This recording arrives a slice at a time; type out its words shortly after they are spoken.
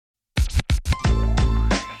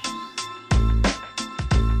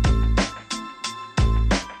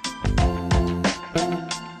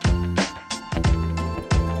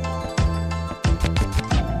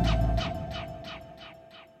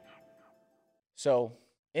So,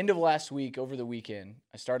 end of last week, over the weekend,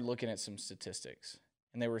 I started looking at some statistics.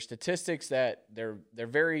 And they were statistics that they're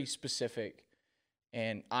very specific.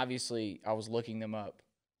 And obviously, I was looking them up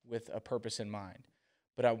with a purpose in mind.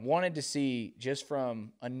 But I wanted to see, just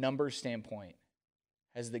from a numbers standpoint,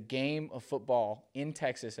 has the game of football in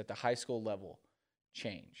Texas at the high school level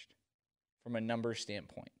changed from a numbers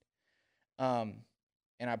standpoint?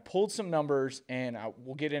 And I pulled some numbers, and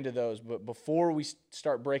we'll get into those. But before we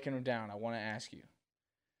start breaking them down, I want to ask you,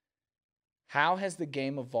 how has the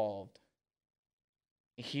game evolved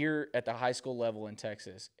here at the high school level in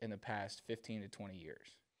Texas in the past 15 to 20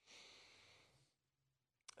 years?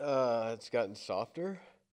 It's gotten softer.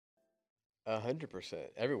 100%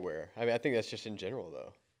 everywhere. I mean, I think that's just in general,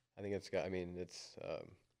 though. I think it's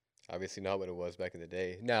obviously not what it was back in the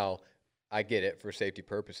day. Now, I get it for safety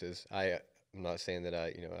purposes. I'm not saying that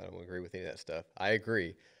I don't agree with any of that stuff. I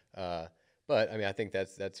agree. But I mean, I think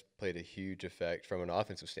that's played a huge effect from an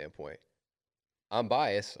offensive standpoint. I'm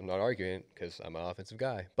biased. I'm not arguing because I'm an offensive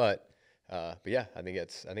guy. But yeah, I think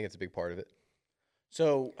it's a big part of it.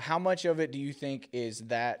 So how much of it do you think is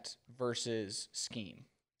that versus scheme?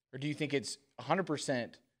 Or do you think it's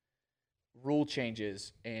 100% rule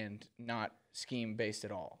changes and not scheme-based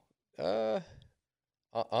at all?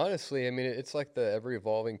 Honestly, I mean, it's like the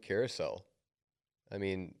ever-evolving carousel. I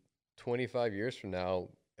mean, 25 years from now,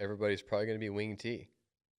 everybody's probably going to be wing T.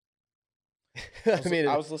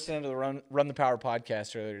 I was listening to the Run the Power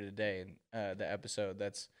podcast earlier today, and the episode.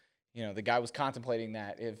 That's, the guy was contemplating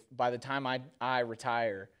that if by the time I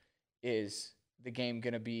retire, is the game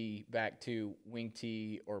going to be back to wing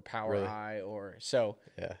T or power Really? I or so?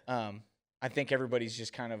 Yeah. I think everybody's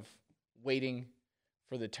just kind of waiting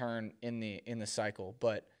for the turn in the cycle.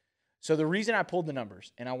 But so the reason I pulled the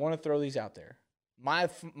numbers, and I want to throw these out there,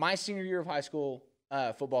 my senior year of high school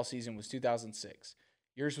football season was 2006.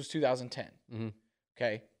 Yours was 2010. Mm-hmm.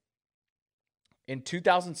 Okay. In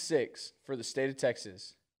 2006, for the state of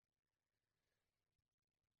Texas,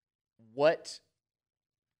 what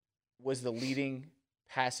was the leading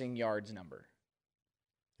passing yards number?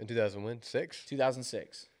 In 2006?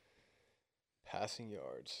 2006. Passing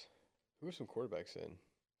yards. Who were some quarterbacks in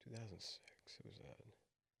 2006? Who was that?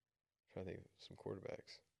 I'm trying to think of some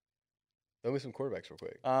quarterbacks. Tell me some quarterbacks real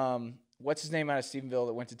quick. What's his name out of Stephenville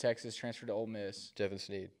that went to Texas, transferred to Ole Miss? Jevin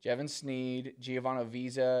Sneed. Jevin Sneed. Giovanni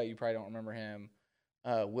Visa. You probably don't remember him.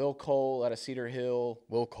 Will Cole out of Cedar Hill.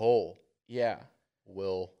 Will Cole. Yeah.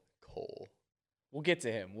 Will Cole. We'll get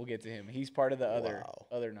to him. He's part of the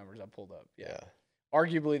other numbers I pulled up. Yeah.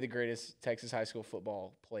 Arguably the greatest Texas high school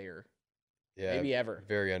football player. Yeah. Maybe ever.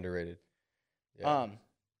 Very underrated. Yeah.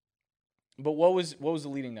 But what was the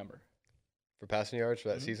leading number for passing yards for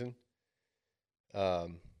that season?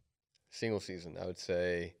 Single season, I would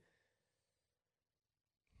say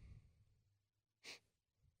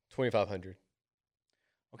 2,500.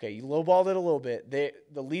 Okay, you lowballed it a little bit.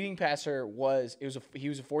 The leading passer he was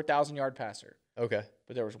a 4,000 yard passer. Okay,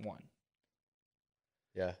 but there was one.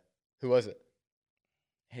 Yeah, who was it?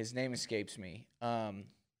 His name escapes me. I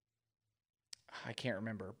can't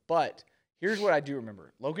remember. But here's what I do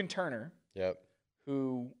remember: Logan Turner. Yep.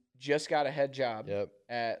 Who just got a head job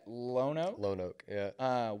at Lone Oak. Lone Oak,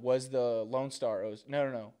 yeah. Was the Lone Star OC.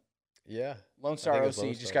 No. Yeah. Lone Star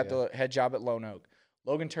OC just got the head job at Lone Oak.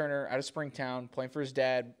 Logan Turner out of Springtown, playing for his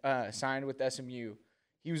dad, signed with SMU.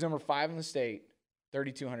 He was number 5 in the state,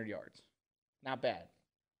 3,200 yards. Not bad.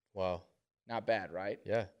 Wow. Not bad, right?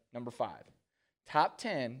 Yeah. Number 5. Top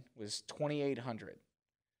 10 was 2,800.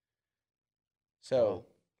 So.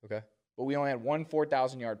 Okay. But we only had one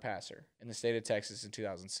 4,000-yard passer in the state of Texas in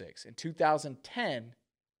 2006. In 2010,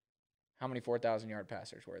 how many 4,000-yard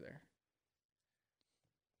passers were there?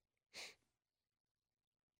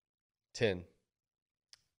 10.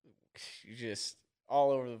 You're just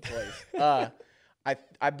all over the place.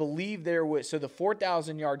 I believe there was – so the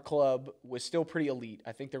 4,000-yard club was still pretty elite.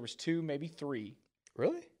 I think there was 2, maybe 3.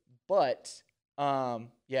 Really? But,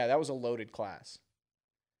 yeah, that was a loaded class.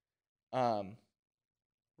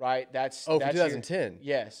 Right, that's for 2010.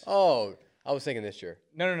 Yes. Oh, I was thinking this year.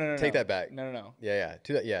 No. Take that back. No. Yeah.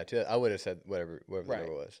 I would have said whatever the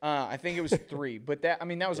number was. I think it was 3, but that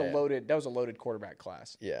was a loaded quarterback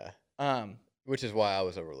class. Yeah. Which is why I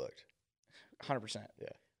was overlooked. 100%.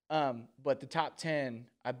 Yeah. But the top 10,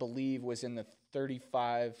 I believe, was in the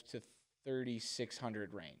 3,500 to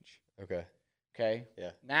 3,600 range. Okay. Yeah.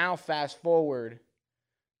 Now fast forward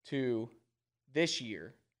to this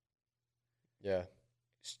year. Yeah.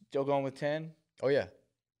 Still going with 10? Oh, yeah.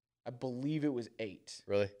 I believe it was 8.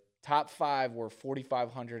 Really? Top 5 were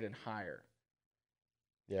 4,500 and higher.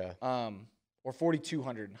 Yeah. Or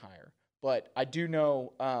 4,200 and higher. But I do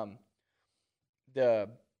know the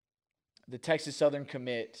Texas Southern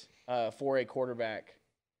commit, 4A quarterback,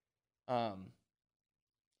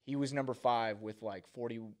 he was number 5 with like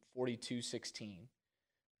 42-16.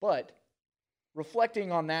 But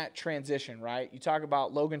reflecting on that transition, right? You talk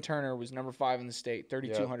about Logan Turner was number 5 in the state,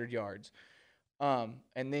 3,200 yards. And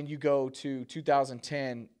then you go to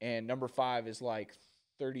 2010, and number 5 is like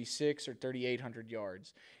 36 or 3,800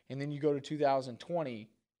 yards. And then you go to 2020,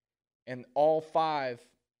 and all 5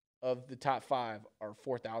 of the top 5 are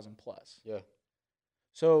 4,000 plus. Yeah.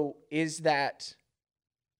 So is that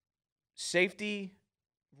safety,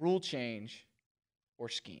 rule change, or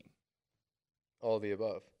scheme? All of the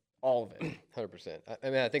above. All of it. 100%. I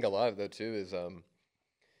mean, I think a lot of it, though, too, is,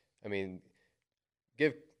 I mean,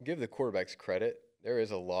 give the quarterbacks credit. There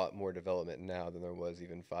is a lot more development now than there was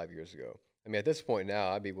even 5 years ago. I mean, at this point now,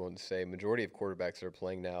 I'd be willing to say majority of quarterbacks that are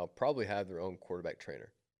playing now probably have their own quarterback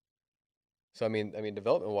trainer. So, I mean,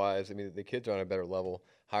 development-wise, I mean, the kids are on a better level,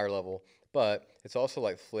 higher level, but it's also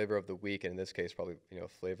like flavor of the week, and in this case, probably,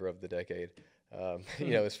 flavor of the decade,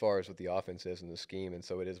 as far as what the offense is and the scheme. And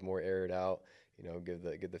so it is more aired out, give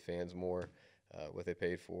the fans more what they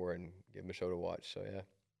paid for and give them a show to watch. So, yeah.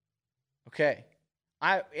 Okay.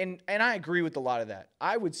 I agree with a lot of that.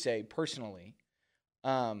 I would say personally,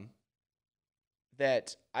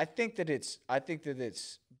 that I think that it's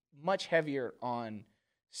much heavier on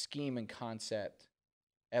scheme and concept,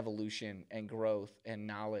 evolution and growth and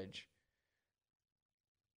knowledge.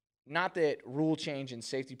 Not that rule change and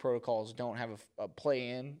safety protocols don't have a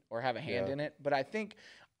play in or have a hand in it, but I think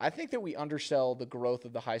that we undersell the growth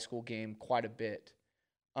of the high school game quite a bit,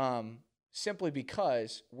 simply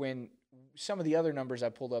because when some of the other numbers I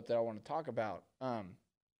pulled up that I want to talk about, I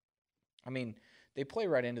mean, they play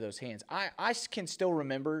right into those hands. I can still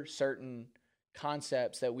remember certain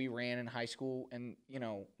concepts that we ran in high school, and,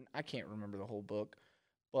 I can't remember the whole book,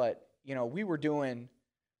 but, we were doing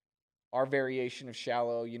our variation of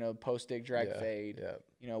shallow, post dig, drag, fade.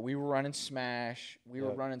 Yeah. We were running smash. We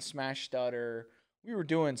were running smash stutter. We were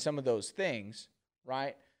doing some of those things,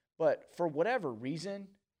 right? But for whatever reason,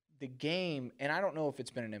 the game, and I don't know if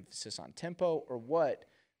it's been an emphasis on tempo or what,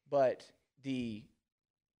 but the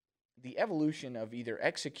evolution of either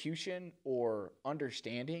execution or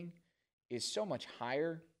understanding is so much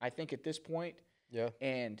higher, I think, at this point. Yeah.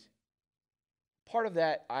 And part of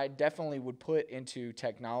that I definitely would put into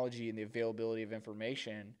technology and the availability of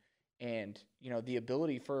information and, the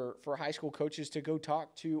ability for high school coaches to go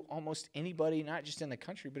talk to almost anybody, not just in the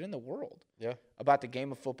country, but in the world, about the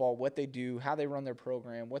game of football, what they do, how they run their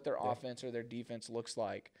program, what their offense or their defense looks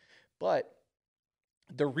like. But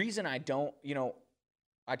the reason I don't,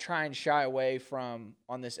 I try and shy away from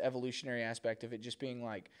on this evolutionary aspect of it just being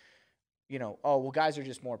like, guys are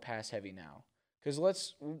just more pass heavy now. Because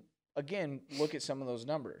let's, again, look at some of those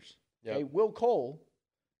numbers. Yep. Okay, Will Cole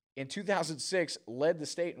in 2006 led the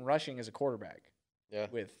state in rushing as a quarterback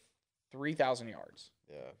with 3,000 yards.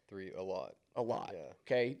 Yeah, a lot. A lot. Yeah.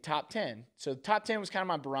 Okay, top 10. So top 10 was kind of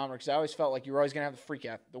my barometer because I always felt like you were always going to have the freak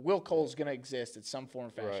out. The Will Cole's going to exist in some form or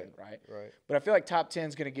fashion, right? Right. But I feel like top 10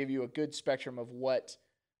 is going to give you a good spectrum of what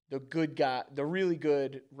the really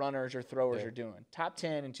good runners or throwers are doing. Top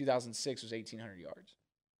 10 in 2006 was 1,800 yards.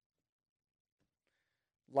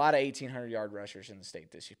 A lot of 1,800-yard rushers in the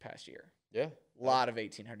state this past year. Yeah. A lot of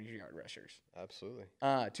 1,800-yard rushers. Absolutely.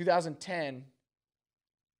 2010,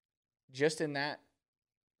 just in that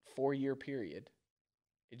 4-year period,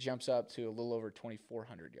 it jumps up to a little over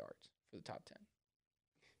 2,400 yards for the top 10.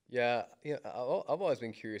 Yeah, I've always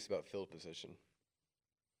been curious about field position.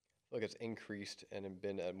 I feel like it's increased and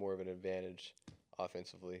been at more of an advantage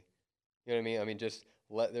offensively. You know what I mean? I mean,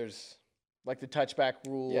 there's like the touchback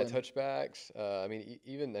rule. Yeah, touchbacks.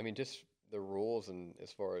 Even just the rules and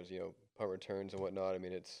as far as punt returns and whatnot. I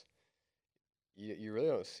mean, it's you really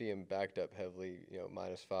don't see them backed up heavily.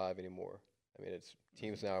 -5 anymore. I mean, it's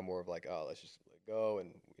teams now are more of like, oh, let's just let go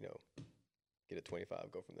and get a 25,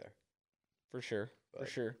 go from there. For sure.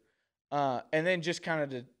 And then just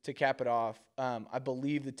kind of to cap it off, I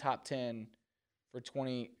believe the top 10 for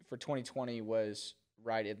 2020 was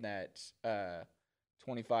right in that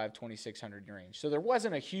 2,600 range. So there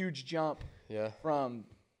wasn't a huge jump from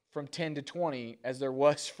 10 to 20 as there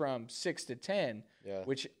was from 6 to 10,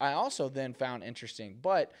 which I also then found interesting.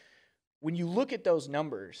 But when you look at those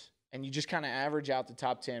numbers and you just kind of average out the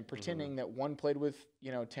top 10, pretending that one played with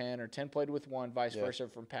 10 or 10 played with one, vice versa,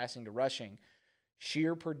 from passing to rushing,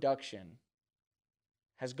 sheer production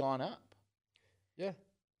has gone up. Yeah.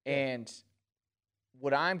 And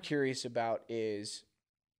what I'm curious about is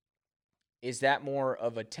that more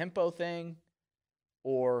of a tempo thing,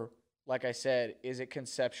 or, like I said, is it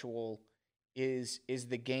conceptual is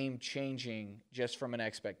the game changing just from an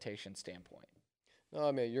expectation standpoint? No,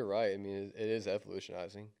 I mean, you're right. I mean, it is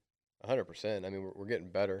evolutionizing, 100%. I mean, we're getting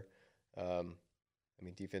better. I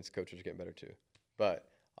mean, defense coaches are getting better too, but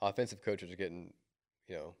offensive coaches are getting,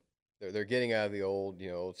 you know, they're getting out of the old,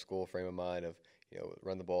 old school frame of mind of,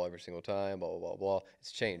 run the ball every single time, blah blah blah blah.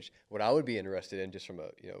 It's changed. What I would be interested in, just from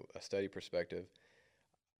a study perspective,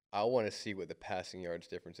 I want to see what the passing yards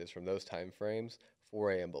difference is from those time frames,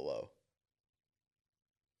 4A and below.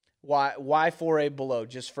 Why 4A below?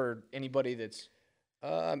 Just for anybody that's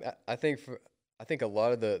I think a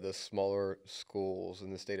lot of the smaller schools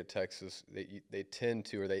in the state of Texas, they tend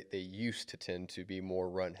to, or they used to tend to be more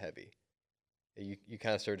run heavy. You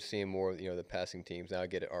kind of started seeing more, the passing teams. Now I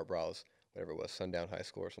get it, Art Browse, whatever it was, Sundown High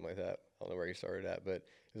School or something like that. I don't know where you started at, but it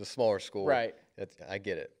was a smaller school. right. I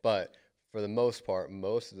get it. But for the most part,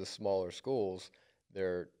 most of the smaller schools,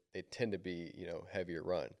 they tend to be, heavier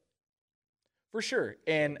run. For sure.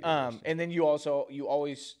 And then you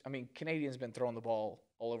always, I mean, Canadians been throwing the ball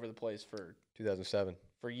all over the place for 2007.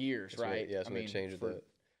 For years, That's right? That's when they changed the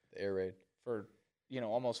air raid. For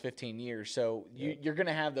almost 15 years. So you're going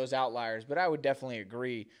to have those outliers, but I would definitely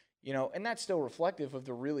agree, and that's still reflective of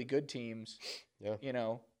the really good teams.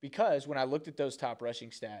 Yeah. Because when I looked at those top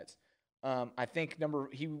rushing stats, I think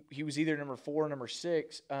he was either number 4 or number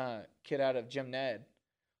 6 kid out of Jim Ned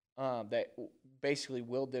that basically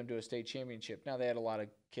willed them to a state championship. Now they had a lot of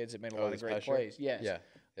kids that made a lot of great plays. Yes.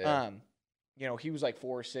 Yeah. He was like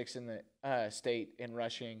 4 or 6 in the state in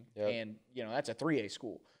rushing, and that's a 3A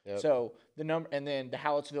school. Yep. So and then the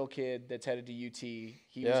Hallettsville kid that's headed to UT,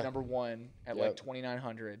 he was number 1 at like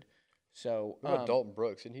 2,900. So what about Dalton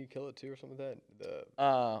Brooks? Didn't he kill it too or something like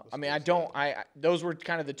that? I mean, those were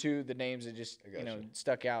kind of the names that just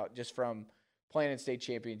stuck out just from playing in state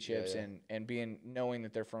championships and knowing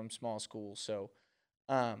that they're from small schools. So,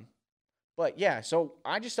 but yeah, so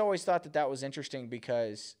I just always thought that was interesting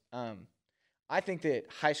because I think that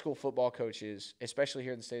high school football coaches, especially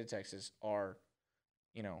here in the state of Texas, are,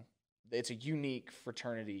 it's a unique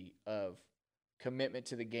fraternity of commitment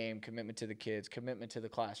to the game, commitment to the kids, commitment to the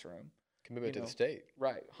classroom. Commitment to the state.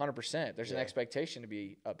 Right, 100%. There's an expectation to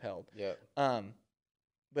be upheld. Yeah.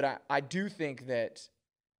 But I do think that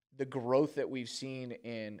the growth that we've seen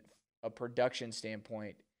in a production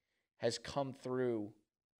standpoint has come through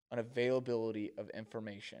an availability of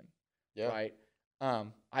information. Yeah. Right?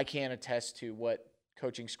 I can't attest to what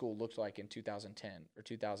coaching school looked like in 2010 or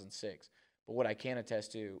 2006, but what I can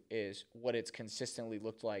attest to is what it's consistently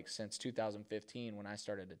looked like since 2015 when I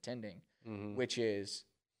started attending, which is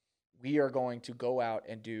we are going to go out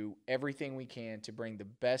and do everything we can to bring the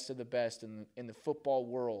best of the best in the football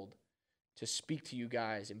world to speak to you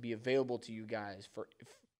guys and be available to you guys for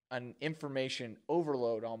an information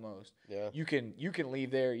overload almost. Yeah. You can leave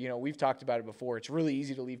there. We've talked about it before. It's really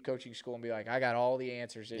easy to leave coaching school and be like, I got all the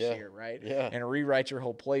answers this year, right? Yeah. And rewrite your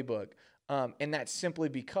whole playbook. And that's simply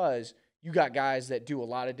because you got guys that do a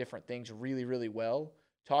lot of different things really, really well,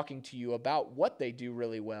 talking to you about what they do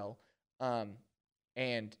really well.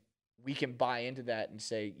 And we can buy into that and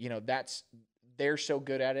say, they're so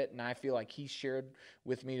good at it, and I feel like he shared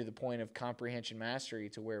with me to the point of comprehension mastery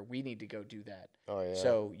to where we need to go do that. Oh yeah.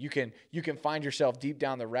 So you can find yourself deep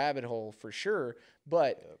down the rabbit hole for sure,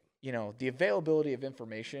 but the availability of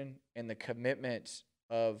information and the commitment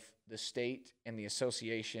of the state and the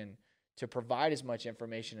association to provide as much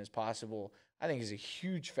information as possible, I think is a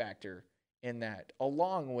huge factor in that,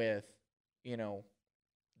 along with,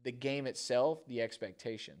 the game itself, the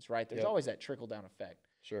expectations, right? There's always that trickle-down effect.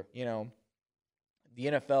 Sure. The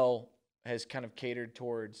NFL has kind of catered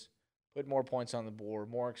towards put more points on the board,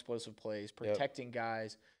 more explosive plays, protecting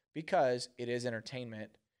guys because it is entertainment,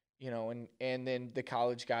 and then the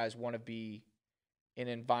college guys want to be in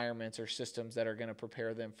environments or systems that are going to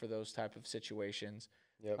prepare them for those type of situations.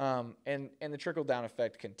 Yep. And the trickle-down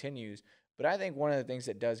effect continues. But I think one of the things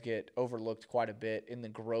that does get overlooked quite a bit in the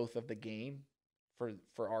growth of the game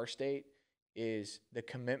for our state is the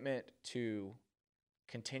commitment to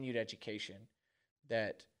continued education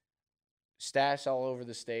that staffs all over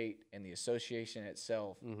the state and the association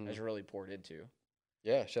itself has really poured into.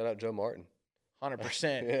 Yeah, shout out Joe Martin.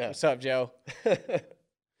 100%. Yeah. What's up, Joe?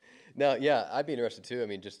 Now, yeah, I'd be interested too. I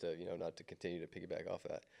mean, just to, not to continue to piggyback off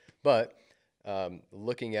that, but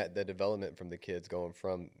looking at the development from the kids going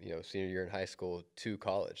from, senior year in high school to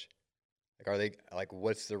college. Are they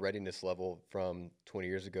what's the readiness level from 20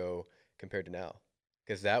 years ago compared to now?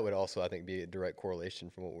 Because that would also, I think, be a direct correlation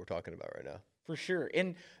from what we're talking about right now. For sure.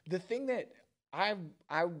 And the thing that I've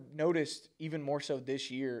noticed even more so this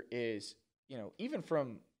year is, even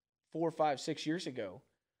from 4, 5, 6 years ago,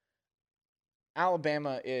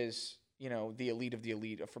 Alabama is, the elite of the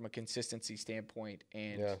elite from a consistency standpoint.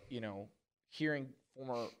 And, Yeah. Hearing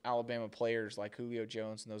former Alabama players like Julio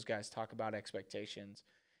Jones and those guys talk about expectations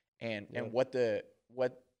and what the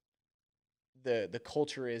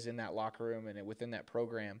culture is in that locker room and within that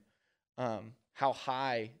program, how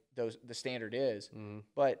high the standard is. Mm-hmm.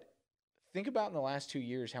 But think about in the last 2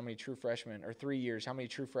 years how many true freshmen, or 3 years, how many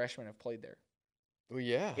true freshmen have played there. Well,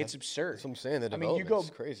 yeah. It's absurd. That's what I'm saying. The development's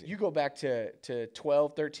crazy. You go back to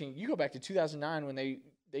 12, 13. You go back to 2009 when they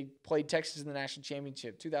played Texas in the national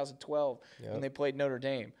championship, 2012 when they played Notre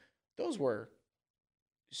Dame. Those were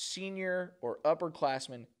senior or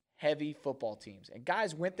upperclassmen heavy football teams. And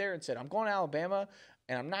guys went there and said, I'm going to Alabama,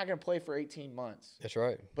 and I'm not going to play for 18 months. That's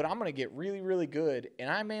right. But I'm going to get really, really good, and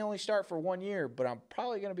I may only start for 1 year, but I'm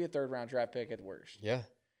probably going to be a third-round draft pick at the worst. Yeah.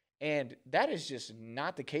 And that is just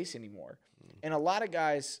not the case anymore. And a lot of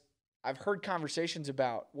guys, I've heard conversations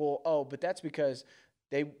about, but that's because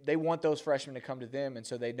they want those freshmen to come to them, and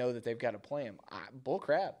so they know that they've got to play them. Bull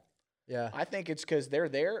crap. Yeah. I think it's because they're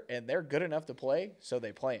there and they're good enough to play, so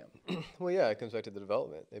they play them. Well, yeah, it comes back to the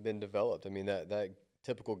development. They've been developed. I mean, that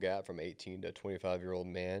typical gap from 18 to a 25-year-old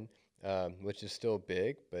man, which is still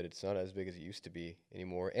big, but it's not as big as it used to be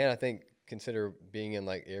anymore. And I think consider being in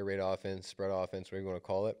like air raid offense, spread offense, whatever you want to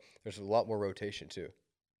call it, there's a lot more rotation too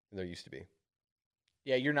than there used to be.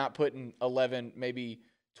 Yeah, you're not putting 11, maybe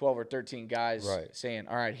 12 or 13 guys saying,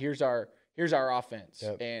 all right, here's our offense,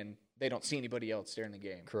 and they don't see anybody else during the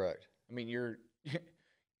game. Correct. I mean, you're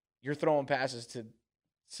throwing passes to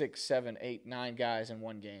 6, 7, 8, 9 guys in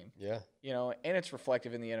one game. Yeah. And it's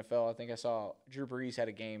reflective in the NFL. I think I saw Drew Brees had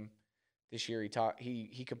a game this year.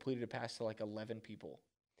 He completed a pass to like 11 people.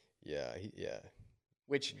 Yeah.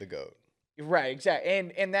 Which the GOAT. Right.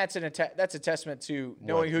 Exactly. And that's that's a testament to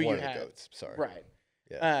knowing who you have. GOATs, sorry. Right.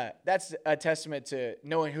 Yeah. That's a testament to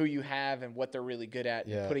knowing who you have and what they're really good at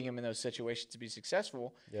and putting them in those situations to be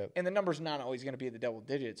successful. Yep. And the number's not always going to be in the double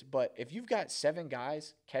digits, but if you've got 7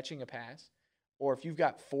 guys catching a pass, or if you've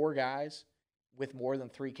got 4 guys with more than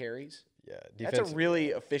 3 carries, that's a really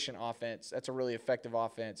efficient offense. That's a really effective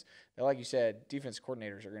offense that, like you said, defense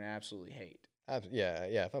coordinators are going to absolutely hate. Yeah.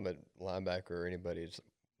 If I'm a linebacker or anybody, I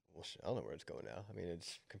don't know where it's going now. I mean,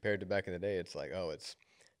 it's compared to back in the day, it's like, it's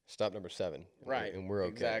stop number 7. Right. And we're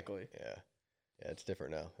okay. Exactly. Yeah, it's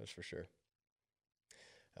different now. That's for sure.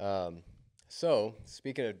 So,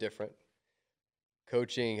 speaking of different,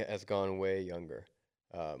 coaching has gone way younger,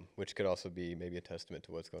 which could also be maybe a testament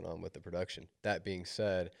to what's going on with the production. That being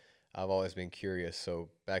said, I've always been curious. So,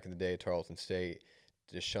 back in the day, Tarleton State,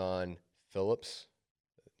 Deshaun Phillips,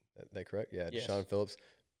 is that correct? Yeah, yes. Deshaun Phillips,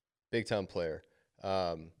 big-time player.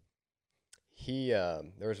 There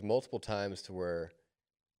was multiple times to where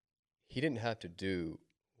he didn't have to do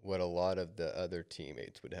what a lot of the other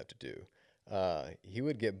teammates would have to do. He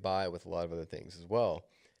would get by with a lot of other things as well.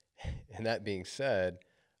 And that being said,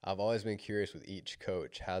 I've always been curious with each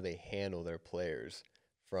coach how they handle their players,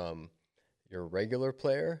 from your regular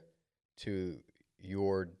player to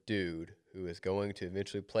your dude who is going to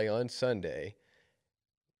eventually play on Sunday.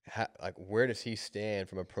 Where does he stand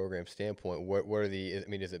from a program standpoint?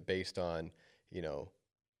 Is it based on,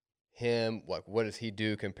 him? What does he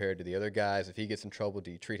do compared to the other guys? If he gets in trouble, do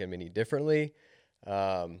you treat him any differently?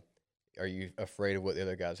 Are you afraid of what the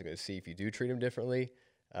other guys are going to see if you do treat him differently?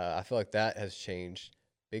 I feel like that has changed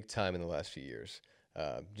big time in the last few years.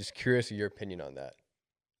 Just curious of your opinion on that.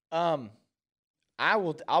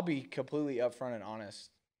 I'll be completely upfront and honest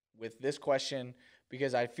with this question,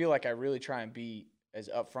 because I feel like I really try and be as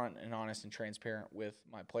upfront and honest and transparent with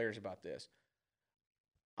my players about this.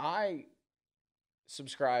 I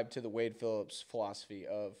subscribe to the Wade Phillips philosophy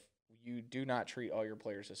of you do not treat all your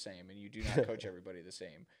players the same, and you do not coach everybody the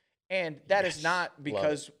same. And that is not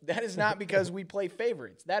because we play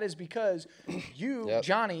favorites. That is because you,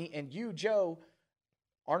 Johnny, and you, Joe,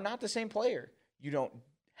 are not the same player. You don't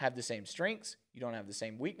have the same strengths. You don't have the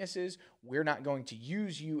same weaknesses. We're not going to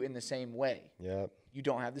use you in the same way. Yep. You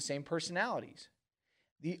don't have the same personalities.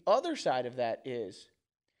 The other side of that is,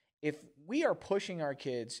 if we are pushing our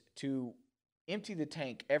kids to empty the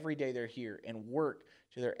tank every day they're here and work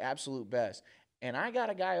to their absolute best, and I got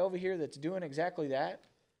a guy over here that's doing exactly that,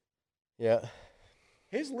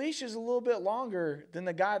 his leash is a little bit longer than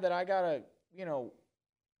the guy that I got to,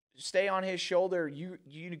 stay on his shoulder. You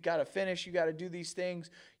got to finish. You got to do these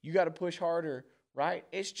things. You got to push harder, right?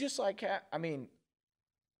 It's just like,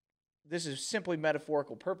 this is simply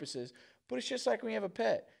metaphorical purposes, but it's just like when you have a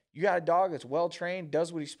pet. You got a dog that's well-trained,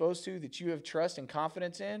 does what he's supposed to, that you have trust and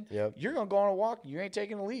confidence in. Yep. You're going to go on a walk. You ain't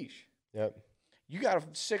taking a leash. Yep. You got a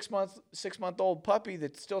 6-month-old puppy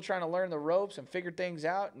that's still trying to learn the ropes and figure things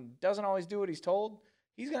out and doesn't always do what he's told.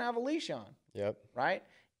 he's going to have a leash on, Yep. right?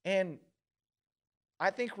 And I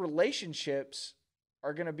think relationships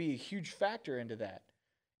are going to be a huge factor into that.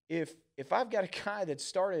 If I've got a guy that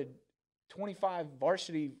started 25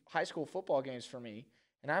 varsity high school football games for me,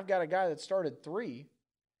 and I've got a guy that started 3,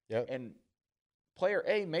 Yep. and player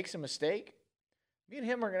A makes a mistake, me and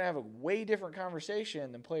him are going to have a way different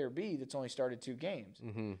conversation than player B that's only started 2 games.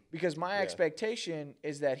 Mm-hmm. Because my expectation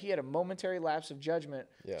is that he had a momentary lapse of judgment,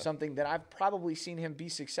 something that I've probably seen him be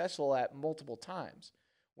successful at multiple times.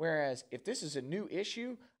 Whereas if this is a new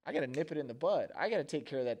issue, I got to nip it in the bud. I got to take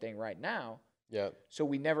care of that thing right now. Yep. So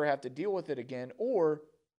we never have to deal with it again, or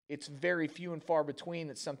it's very few and far between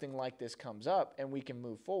that something like this comes up and we can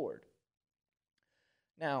move forward.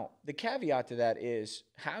 Now, the caveat to that is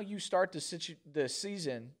how you start the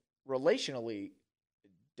season relationally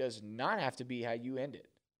does not have to be how you end it.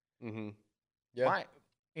 Mm-hmm. Yeah.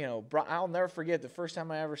 I'll never forget the first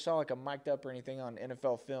time I ever saw like a mic'd up or anything on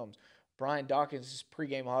NFL films. Brian Dawkins'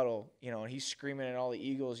 pregame huddle, and he's screaming at all the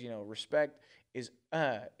Eagles, respect is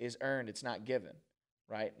earned, it's not given,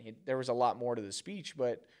 right? There was a lot more to the speech,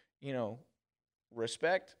 but,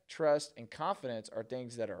 respect, trust, and confidence are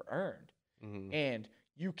things that are earned. Mm-hmm. And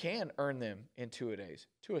you can earn them in 2-a-days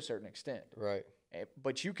to a certain extent. Right.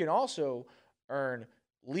 But you can also earn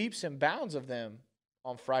leaps and bounds of them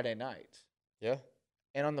on Friday nights. Yeah.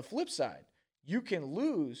 And on the flip side, you can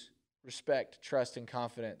lose respect, trust, and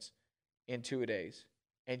confidence in 2-a-days.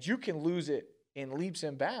 And you can lose it in leaps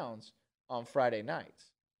and bounds on Friday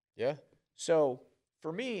nights. Yeah. So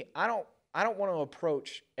for me, I don't want to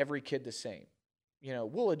approach every kid the same.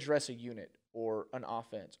 We'll address a unit or an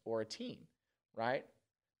offense or a team, right?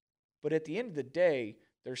 But at the end of the day,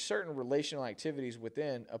 there's certain relational activities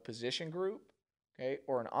within a position group, okay,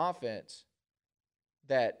 or an offense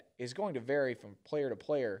that is going to vary from player to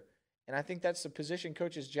player. And I think that's the position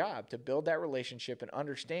coach's job, to build that relationship and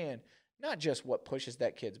understand not just what pushes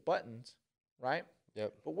that kid's buttons, right?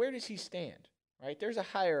 Yep. But where does he stand, right? There's a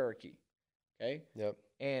hierarchy, okay? Yep.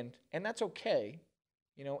 And that's okay.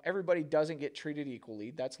 Everybody doesn't get treated equally.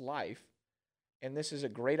 That's life. And this is a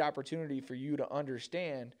great opportunity for you to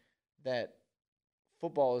understand that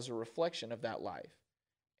football is a reflection of that life.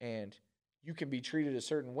 And you can be treated a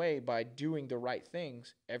certain way by doing the right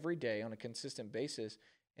things every day on a consistent basis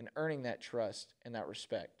and earning that trust and that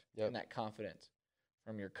respect and that confidence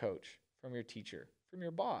from your coach, from your teacher, from your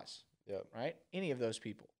boss, right? Any of those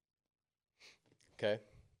people. Okay.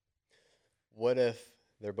 What if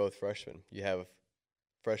they're both freshmen? You have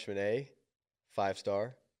freshman A,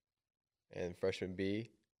 5-star, and freshman B,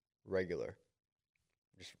 regular.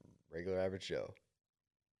 Just regular average Joe.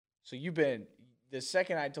 So the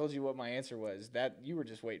second I told you what my answer was, that you were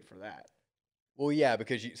just waiting for that. Well, yeah,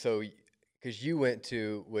 because you went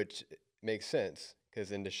to, which makes sense,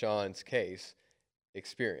 because in Deshaun's case,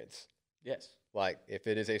 experience. Yes. Like if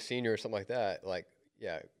it is a senior or something like that,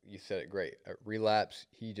 you said it great. A relapse,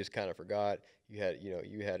 he just kind of forgot. You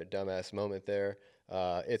had a dumbass moment there.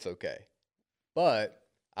 It's okay. But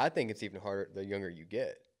I think it's even harder the younger you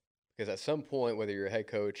get. Because at some point, whether you're a head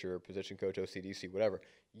coach or a position coach, OCDC, whatever,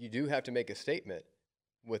 you do have to make a statement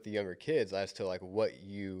with the younger kids as to like what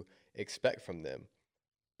you expect from them.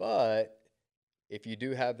 But if you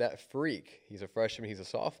do have that freak, he's a freshman, he's a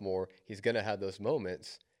sophomore, he's going to have those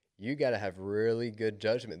moments. You got to have really good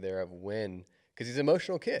judgment there of when, because he's an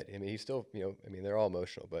emotional kid. I mean, he's still, they're all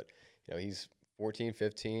emotional, but, he's 14,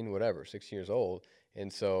 15, whatever, 16 years old.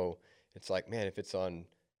 And so it's like, man, if it's on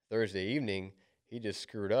Thursday evening, he just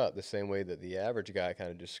screwed up the same way that the average guy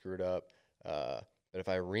kind of just screwed up. But if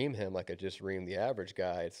I ream him like I just reamed the average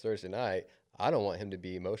guy, it's Thursday night, I don't want him to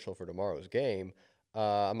be emotional for tomorrow's game.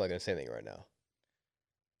 I'm not going to say anything right now.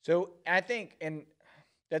 So I think, and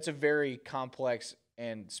that's a very complex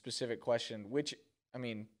and specific question, which,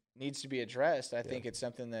 needs to be addressed. I think it's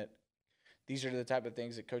something that these are the type of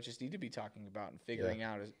things that coaches need to be talking about and figuring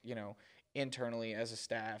out, internally as a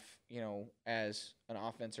staff, as an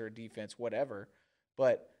offense or a defense, whatever.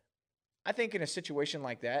 But I think in a situation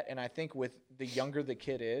like that, and I think with the younger the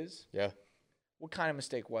kid is, what kind of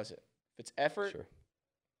mistake was it? If it's effort,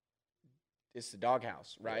 it's the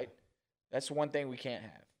doghouse, right? That's one thing we can't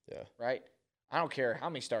have, right? I don't care how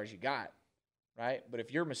many stars you got, right? But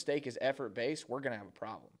if your mistake is effort-based, we're going to have a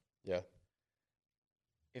problem. Yeah.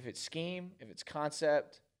 If it's scheme, if it's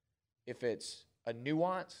concept, if it's a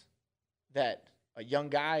nuance that a young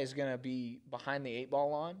guy is going to be behind the 8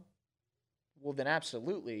 ball on, well, then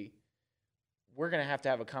absolutely, we're going to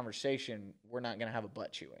have a conversation. We're not going to have a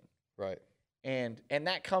butt chewing. Right. And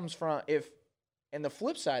that comes from and the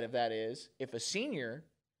flip side of that is if a senior,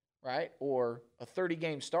 right, or a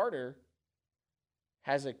 30-game starter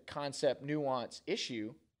has a concept nuance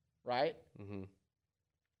issue, right? Mm-hmm.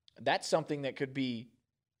 That's something that could be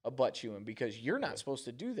a butt chewing because you're not supposed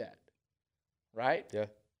to do that, right? Yeah.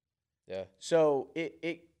 Yeah. So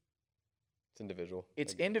It's individual.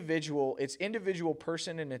 it's individual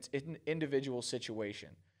person and it's individual situation.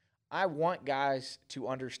 I want guys to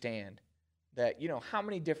understand that, how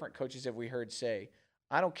many different coaches have we heard say,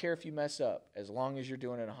 I don't care if you mess up as long as you're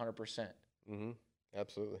doing it 100%. Mm-hmm.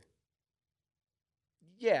 Absolutely.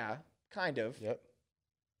 Yeah, kind of. Yep.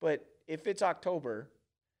 But if it's October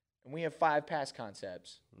and we have 5 pass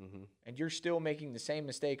concepts Mm-hmm. and you're still making the same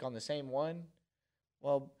mistake on the same one,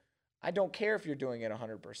 well, I don't care if you're doing it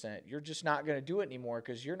 100%. You're just not going to do it anymore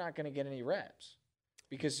because you're not going to get any reps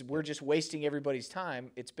because we're just wasting everybody's time.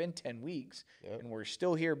 It's been 10 weeks, and we're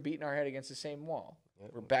still here beating our head against the same wall.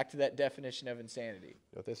 We're back to that definition of insanity.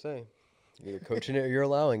 You know what they say. You're either coaching it or you're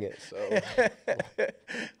allowing it. So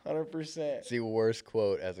 100%. It's the worst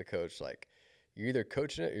quote as a coach. Like, you're either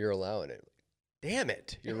coaching it or you're allowing it. Damn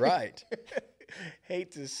it. You're right.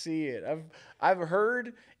 Hate to see it. I've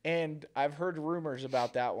heard rumors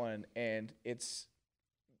about that one, and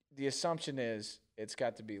the assumption is it's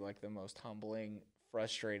got to be like the most humbling,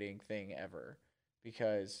 frustrating thing ever,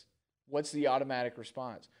 because what's the automatic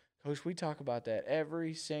response? Coach, we talk about that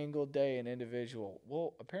every single day in individual.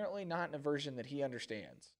 Well, apparently not in a version that he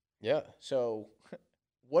understands. Yeah. So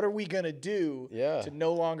what are we going to do Yeah. to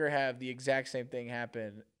no longer have the exact same thing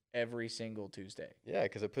happen every single Tuesday? Yeah,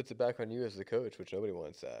 because it puts it back on you as the coach, which nobody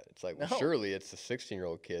wants that. It's like, well, No. surely it's the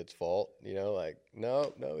 16-year-old kid's fault. Like,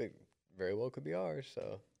 no, it very well could be ours.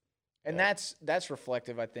 So, and that's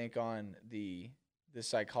reflective, I think, on the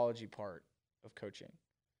psychology part of coaching,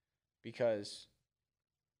 because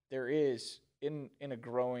there is in a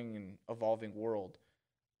growing and evolving world,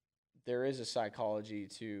 there is a psychology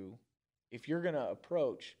to, if you're going to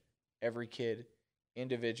approach every kid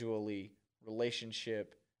individually,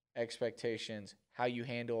 relationship, expectations, how you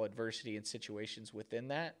handle adversity and situations within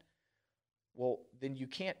that, well, then you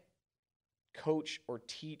can't coach or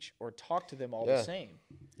teach or talk to them all the same.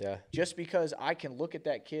 Yeah. Just because I can look at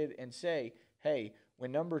that kid and say, hey,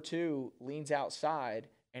 when number 2 leans outside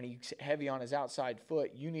and he's heavy on his outside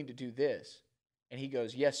foot, you need to do this. And he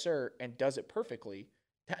goes, yes, sir, and does it perfectly.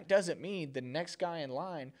 That doesn't mean the next guy in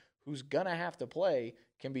line who's going to have to play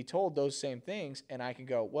can be told those same things, and I can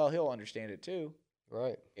go, well, he'll understand it too.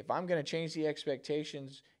 Right. If I'm going to change the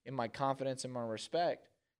expectations in my confidence and my respect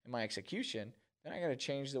and my execution, then I got to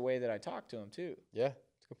change the way that I talk to him too. Yeah,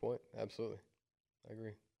 that's a good point. Absolutely. I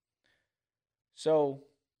agree. So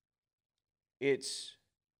it's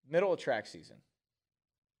middle of track season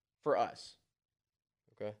for us.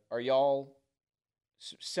 Okay. Are y'all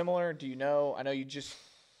similar? Do you know? I know you just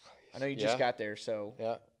got there, so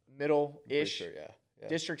Yeah. middle-ish. Pretty sure, yeah.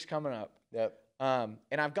 District's coming up. Yep. And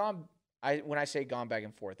when I say gone back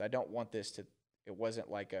and forth, I don't want this to, it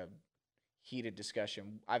wasn't like a heated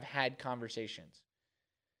discussion. I've had conversations.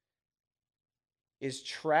 Is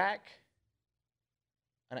track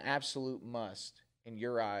an absolute must in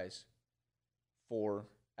your eyes for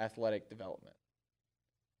athletic development?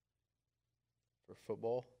 For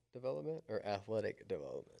football development or athletic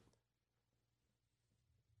development?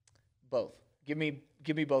 Both. Give me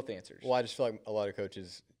both answers. Well, I just feel like a lot of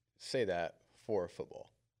coaches say that for football.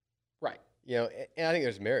 Right. And I think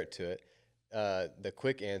there's merit to it. The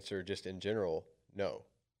quick answer, just in general, no.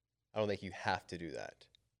 I don't think you have to do that.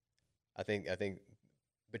 I think,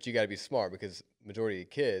 but you got to be smart, because majority of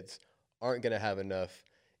kids aren't going to have enough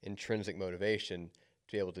intrinsic motivation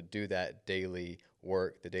to be able to do that daily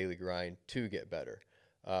work, the daily grind to get better.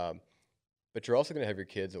 But you're also going to have your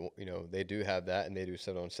kids, they do have that, and they do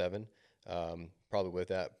 7-on-7, probably with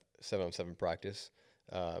that 7-on-7 practice.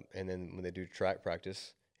 And then when they do track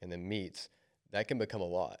practice and then meets, that can become a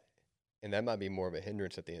lot. And that might be more of a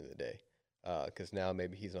hindrance at the end of the day, because now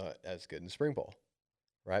maybe he's not as good in spring ball,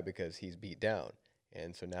 right? Because he's beat down.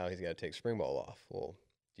 And so now he's got to take spring ball off. Well,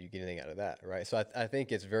 do you get anything out of that, right? So I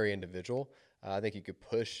think it's very individual. I think you could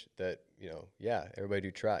push that, everybody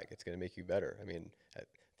do track. It's going to make you better. I mean, at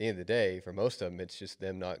the end of the day, for most of them, it's just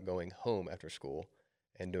them not going home after school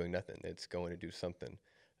and doing nothing. It's going to do something.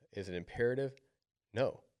 Is it imperative?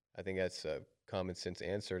 No. I think that's a common sense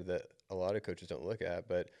answer that a lot of coaches don't look at,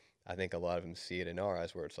 but I think a lot of them see it in our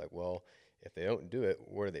eyes where it's like, well, if they don't do it,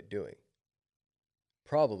 what are they doing?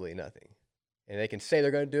 Probably nothing. And they can say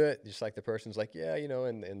they're going to do it, just like the person's like, yeah,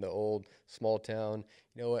 in the old small town,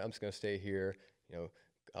 you know what, I'm just going to stay here,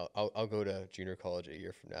 I'll go to junior college a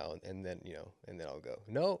year from now, and then I'll go.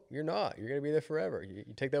 No, you're not. You're going to be there forever. You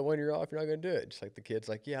take that 1 year off, you're not going to do it. Just like the kid's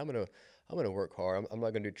like, yeah, I'm going to work hard. I'm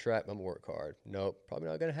not going to do track, but I'm going to work hard. No, probably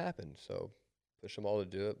not going to happen. So push them all to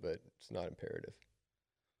do it, but it's not imperative.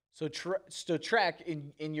 So, track,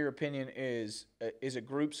 in your opinion, is a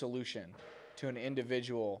group solution to an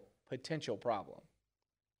individual potential problem.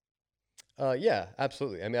 Yeah,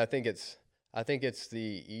 absolutely. I mean, I think it's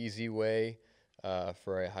the easy way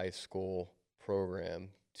for a high school program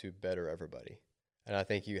to better everybody, and I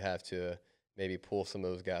think you have to maybe pull some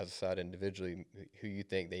of those guys aside individually who you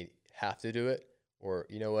think they have to do it, or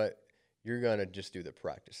you know what, you're gonna just do the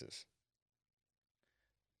practices.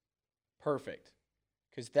 Perfect,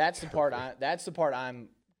 because that's the part I'm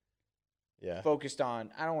Yeah. focused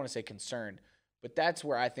on. I don't want to say concerned, but that's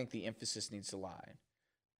where I think the emphasis needs to lie.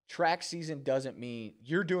 Track season doesn't mean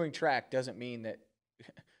you're doing track, doesn't mean that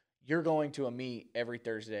you're going to a meet every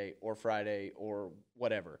Thursday or Friday or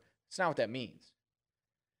whatever. It's not what that means.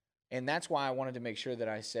 And that's why I wanted to make sure that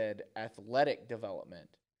I said athletic development,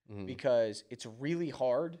 because it's really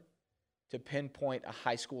hard to pinpoint a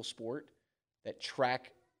high school sport that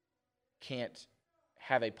track can't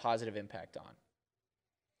have a positive impact on.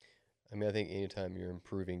 I mean, I think anytime you're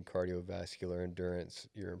improving cardiovascular endurance,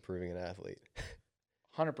 you're improving an athlete.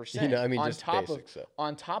 100%. You know, I mean, on just top basic stuff.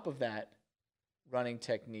 on top of that, running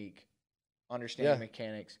technique, understanding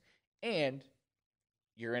mechanics, and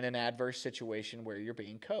you're in an adverse situation where you're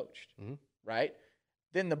being coached, right?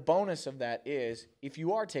 Then the bonus of that is if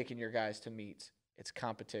you are taking your guys to meets, it's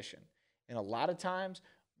competition. And a lot of times,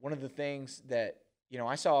 one of the things that,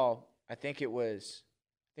 I think it was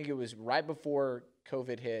right before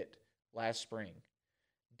COVID hit last spring,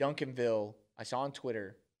 Duncanville, I saw on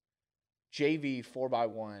Twitter, JV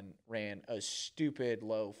 4x1 ran a stupid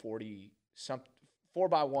low 40 some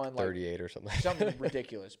 4x1 38 or something. something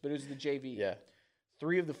ridiculous, but it was the JV. Yeah.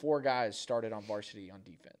 3 of the 4 guys started on varsity on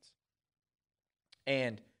defense.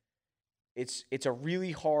 And it's a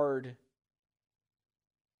really hard,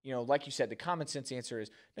 like you said, the common sense answer is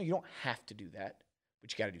no, you don't have to do that,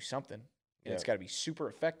 but you got to do something. And it's got to be super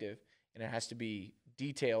effective, and it has to be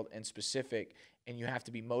detailed and specific, and you have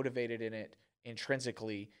to be motivated in it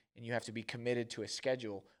intrinsically, and you have to be committed to a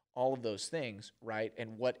schedule, all of those things, right?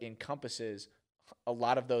 And what encompasses a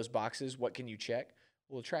lot of those boxes, what can you check?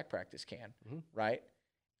 Well, track practice can, right?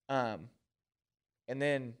 And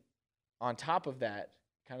then on top of that,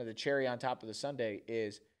 kind of the cherry on top of the sundae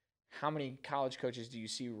is how many college coaches do you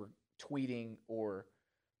see tweeting or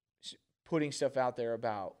putting stuff out there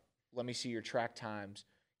about, let me see your track times,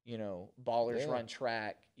 ballers run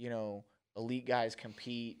track, elite guys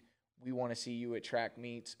compete. We want to see you at track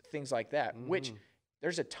meets, things like that, which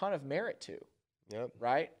there's a ton of merit to,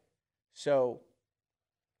 right? So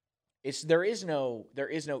there is no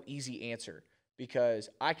easy answer, because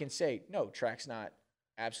I can say, no, track's not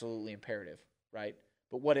absolutely imperative, right?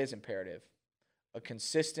 But what is imperative? A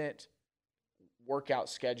consistent workout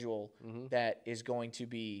schedule that is going to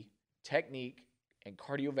be technique and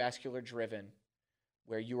cardiovascular driven,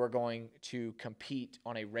 where you are going to compete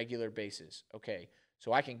on a regular basis. Okay,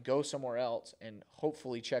 so I can go somewhere else and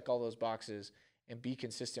hopefully check all those boxes and be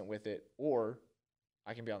consistent with it, or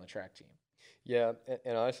I can be on the track team. Yeah,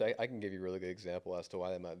 and honestly, I can give you a really good example as to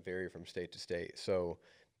why that might vary from state to state. So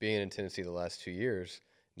being in Tennessee the last 2 years,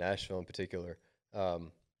 Nashville in particular,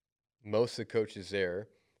 most of the coaches there,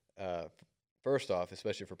 first off,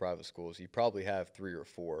 especially for private schools, you probably have 3 or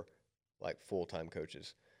 4 like full-time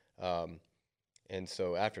coaches. And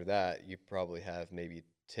so after that, you probably have maybe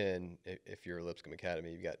 10, if you're Lipscomb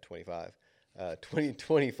Academy, you've got 25.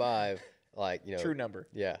 25, True number.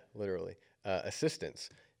 Yeah, literally. Assistants.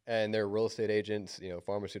 And they're real estate agents,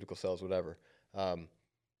 pharmaceutical sales, whatever.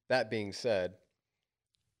 That being said,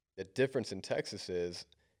 the difference in Texas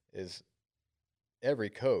is every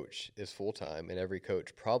coach is full-time, and every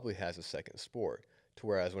coach probably has a second sport. To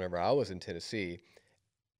whereas whenever I was in Tennessee,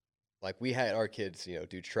 like we had our kids,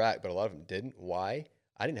 do track, but a lot of them didn't. Why?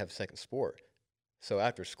 I didn't have a second sport. So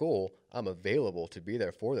after school, I'm available to be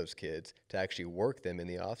there for those kids to actually work them in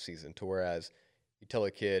the off season. To whereas you tell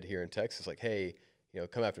a kid here in Texas, like, hey,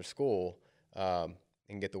 come after school and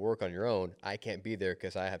get the work on your own. I can't be there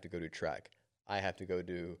because I have to go do track. I have to go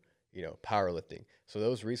do, powerlifting. So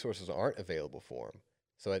those resources aren't available for them.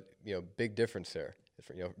 So, big difference there,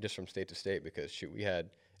 just from state to state, because shoot, we had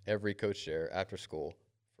every coach there after school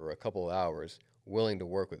for a couple of hours willing to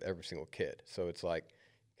work with every single kid. So it's like,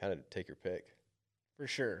 kind of take your pick. For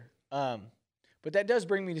sure. But that does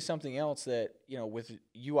bring me to something else that, with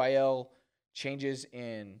UIL changes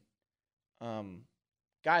in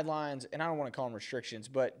guidelines, and I don't want to call them restrictions,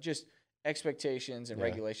 but just expectations and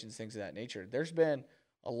regulations, things of that nature. There's been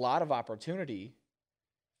a lot of opportunity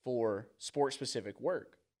for sport-specific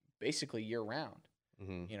work, basically year-round.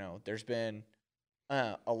 There's been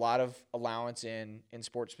a lot of allowance in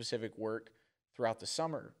sport-specific work throughout the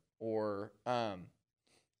summer, or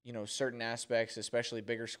certain aspects, especially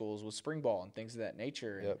bigger schools with spring ball and things of that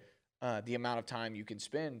nature, Yep. and the amount of time you can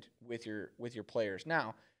spend with your players.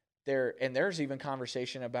 Now, there's even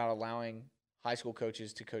conversation about allowing high school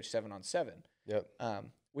coaches to coach 7-on-7. Yep.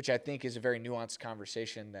 Which I think is a very nuanced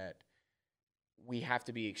conversation that we have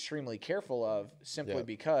to be extremely careful of, simply Yep.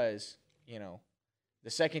 because, the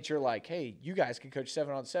second you're like, hey, you guys can coach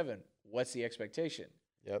 7-on-7, what's the expectation?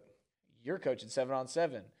 Yep. You're coaching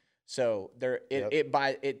 7-on-7. So Yep.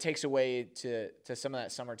 it takes away to some of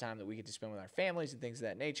that summertime that we get to spend with our families and things of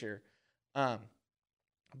that nature.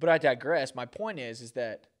 But I digress. My point is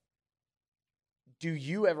that, do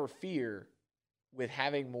you ever fear, with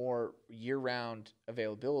having more year-round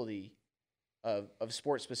availability of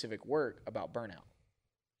sport-specific work, about burnout?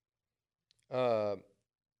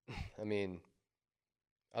 I mean,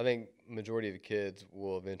 I think majority of the kids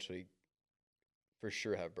will eventually, for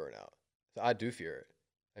sure, have burnout. So I do fear it.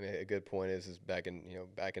 I mean, a good point is back in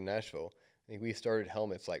Nashville, I think we started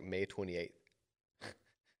helmets like May 28th,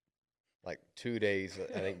 like 2 days.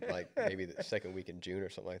 I think like maybe the second week in June or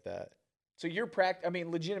something like that. So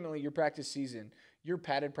legitimately, your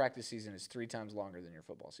padded practice season is 3 times longer than your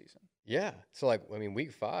football season. Yeah. So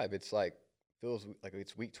week 5, it's like feels like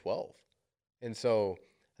it's week 12, and so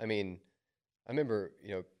I remember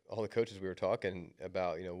all the coaches we were talking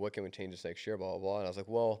about what can we change this next year, blah blah blah, and I was like,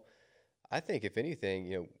 well, I think if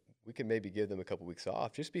anything we could maybe give them a couple weeks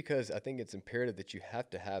off, just because I think it's imperative that you have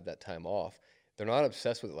to have that time off. They're not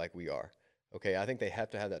obsessed with it like we are. Okay, I think they have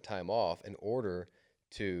to have that time off in order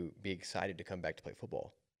to be excited to come back to play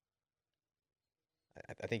football.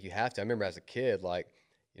 I think you have to. I remember as a kid,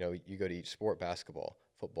 you go to each sport, basketball,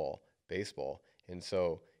 football, baseball, and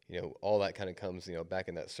so all that kind of comes back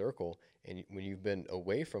in that circle. And when you've been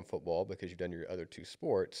away from football because you've done your other 2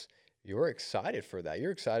 sports, you're excited for that.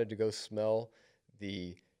 You're excited to go smell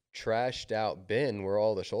the trashed out bin where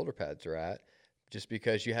all the shoulder pads are at, just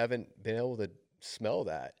because you haven't been able to smell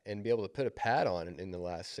that and be able to put a pad on in the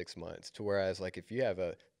last 6 months. To whereas if you have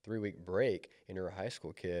a 3-week break and you're a high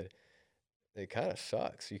school kid, it kind of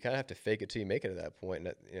sucks. You kind of have to fake it till you make it to that point,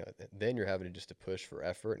 and then you're having to push for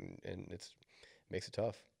effort, and it makes it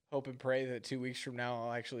tough. Hope and pray that 2 weeks from now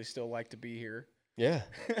I'll actually still like to be here. Yeah,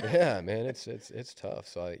 yeah, man, it's tough.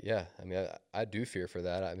 So I do fear for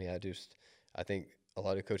that. I think a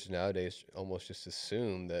lot of coaches nowadays almost just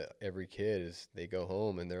assume that every kid they go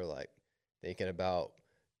home and they're like thinking about,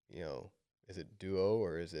 is it duo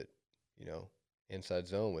or is it, inside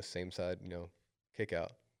zone with same side, kick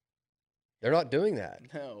out. They're not doing that.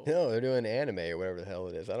 No, they're doing anime or whatever the hell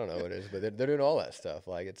it is. I don't know what it is, but they're doing all that stuff.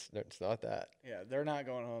 Like it's not that. Yeah, they're not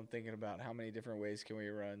going home thinking about how many different ways can we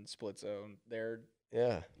run split zone. They're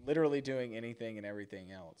literally doing anything and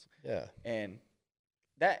everything else. Yeah. And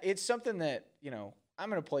that it's something that,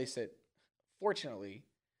 I'm in a place that, fortunately,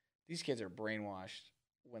 these kids are brainwashed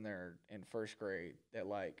when they're in first grade that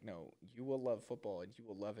no, you will love football and you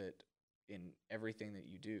will love it in everything that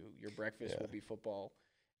you do. Your breakfast will be football.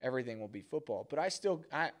 Everything will be football. But I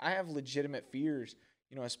have legitimate fears,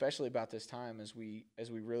 especially about this time as we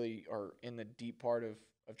really are in the deep part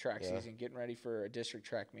of track season, getting ready for a district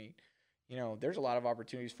track meet. There's a lot of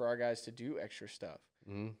opportunities for our guys to do extra stuff.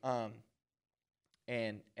 Mm-hmm.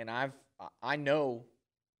 And I know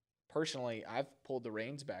personally I've pulled the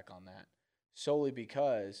reins back on that solely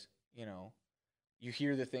because, you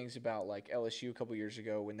hear the things about LSU a couple years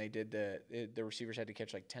ago when they did the receivers had to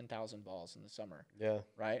catch 10,000 balls in the summer. Yeah.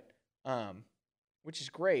 Right. Which is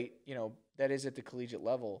great. That is at the collegiate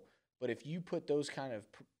level. But if you put those kind of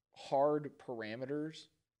hard parameters,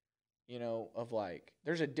 of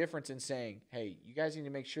there's a difference in saying, hey, you guys need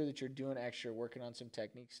to make sure that you're doing extra, working on some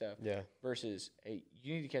technique stuff. Yeah. Versus, hey,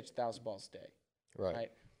 you need to catch 1,000 balls a day.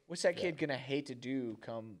 Right. What's that kid gonna hate to do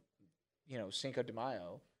come, Cinco de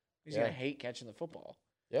Mayo? He's going to hate catching the football.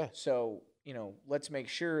 Yeah. So, let's make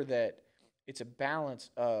sure that it's a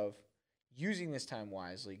balance of using this time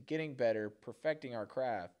wisely, getting better, perfecting our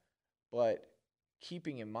craft, but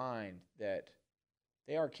keeping in mind that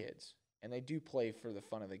they are kids and they do play for the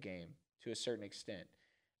fun of the game to a certain extent.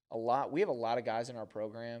 We have a lot of guys in our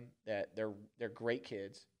program that they're great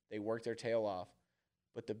kids. They work their tail off,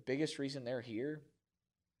 but the biggest reason they're here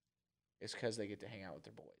is because they get to hang out with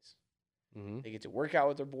their boys. Mm-hmm. They get to work out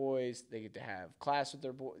with their boys. They get to have class with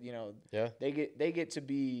their boys. They get to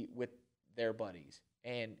be with their buddies,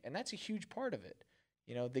 and that's a huge part of it.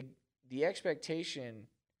 The expectation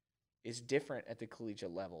is different at the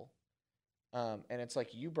collegiate level, and it's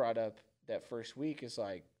like you brought up that first week is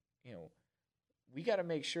we got to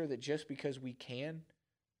make sure that just because we can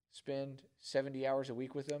spend 70 hours a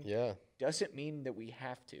week with them, doesn't mean that we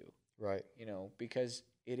have to. Right. because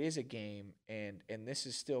it is a game, and this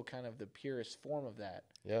is still kind of the purest form of that.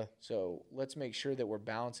 Yeah. So let's make sure that we're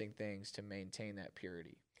balancing things to maintain that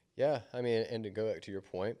purity. Yeah. I mean, and to go back to your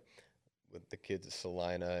point with the kids at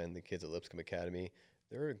Salina and the kids at Lipscomb Academy,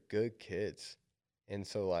 they're good kids. And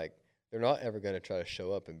so, like, they're not ever going to try to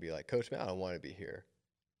show up and be like, Coach, man, I don't want to be here.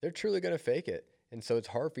 They're truly going to fake it. And so it's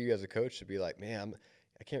hard for you as a coach to be like, man,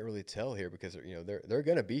 I can't really tell here because they're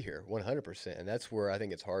going to be here 100%. And that's where I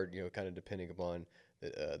think it's hard, kind of depending upon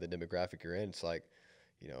the demographic you're in. It's like,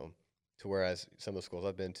 to whereas some of the schools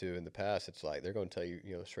I've been to in the past, it's like they're going to tell you,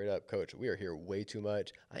 straight up, Coach, we are here way too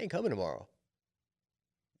much. I ain't coming tomorrow.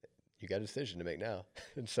 You got a decision to make now.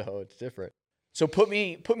 And so it's different. So put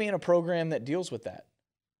me in a program that deals with that.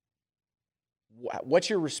 What's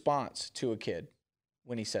your response to a kid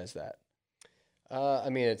when he says that? I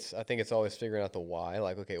mean, I think it's always figuring out the why.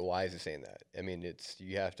 Like, okay, why is he saying that? I mean,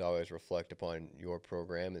 you have to always reflect upon your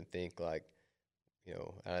program and think like,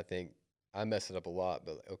 and I think I mess it up a lot,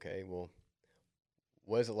 but okay, well,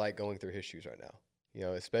 what is it like going through his shoes right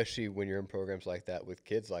now? Especially when you're in programs like that with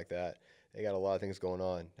kids like that, they got a lot of things going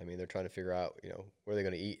on. I mean, they're trying to figure out, where they're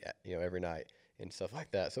going to eat, every night and stuff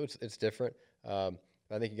like that. So it's different. I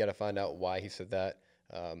think you got to find out why he said that.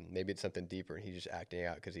 Maybe it's something deeper and he's just acting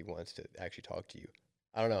out because he wants to actually talk to you.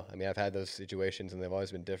 I don't know. I mean, I've had those situations and they've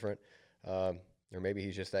always been different. Or maybe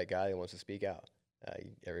he's just that guy that wants to speak out.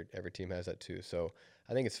 Every team has that too. So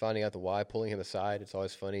I think it's finding out the why, pulling him aside. It's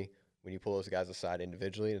always funny when you pull those guys aside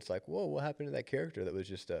individually and it's like, whoa, what happened to that character that was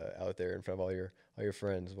just out there in front of all your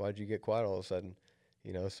friends? Why'd you get quiet all of a sudden?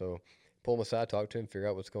 So pull him aside, talk to him, figure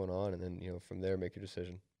out what's going on, and then, from there, make your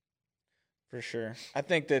decision. For sure. I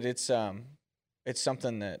think that it's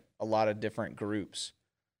something that a lot of different groups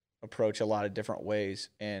approach a lot of different ways.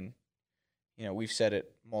 And, we've said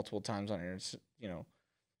it multiple times on here. It's,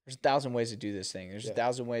 there's 1,000 ways to do this thing. There's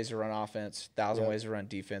 1,000 ways to run offense, 1,000 ways to run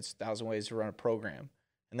defense, 1,000 ways to run a program.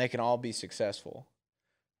 And they can all be successful,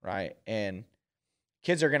 right? And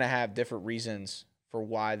kids are going to have different reasons for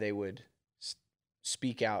why they would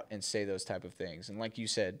speak out and say those type of things. And like you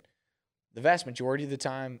said, the vast majority of the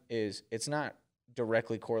time it's not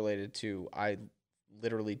directly correlated to I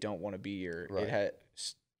literally don't want to be here. Right.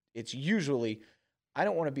 It's usually I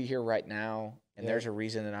don't want to be here right now, and there's a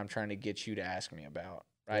reason that I'm trying to get you to ask me about,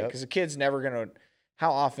 right? Because the kid's never going to –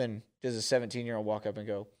 how often does a 17-year-old walk up and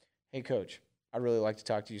go, hey, Coach, I'd really like to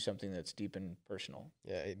talk to you something that's deep and personal?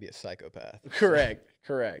 Yeah, he'd be a psychopath. Correct.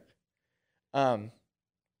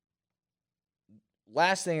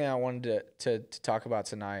 Last thing I wanted to talk about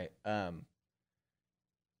tonight,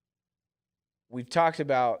 we've talked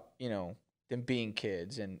about, them being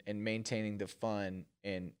kids and maintaining the fun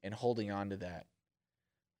and holding on to that.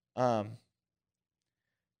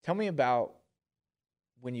 Tell me about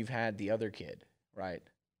when you've had the other kid, right,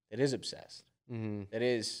 that is obsessed, that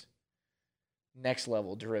is next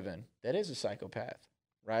level driven, that is a psychopath,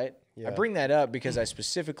 right? Yeah. I bring that up because I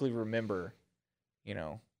specifically remember,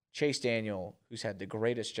 Chase Daniel, who's had the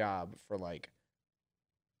greatest job for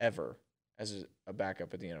ever as a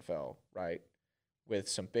backup at the NFL, right? With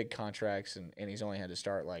some big contracts, and he's only had to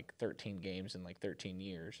start 13 games in 13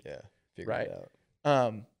 years. Yeah, figure it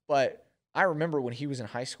out. But I remember when he was in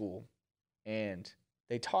high school, and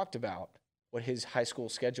they talked about what his high school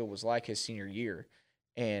schedule was like his senior year,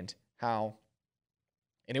 and how,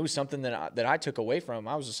 and it was something that I took away from.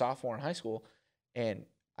 I was a sophomore in high school, and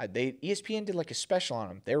ESPN did a special on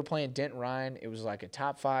him. They were playing Denton Ryan. It was a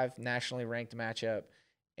top 5 nationally ranked matchup,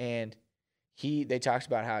 and they talked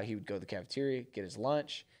about how he would go to the cafeteria, get his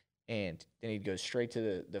lunch, and then he'd go straight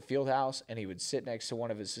to the field house, and he would sit next to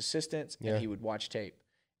one of his assistants, and he would watch tape.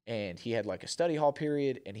 And he had a study hall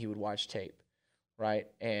period, and he would watch tape, right?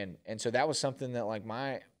 And so that was something that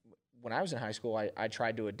when I was in high school, I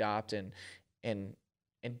tried to adopt and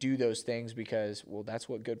do those things because, well, that's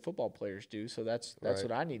what good football players do. So that's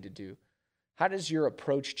what I need to do. How does your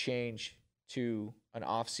approach change to an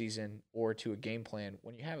off season or to a game plan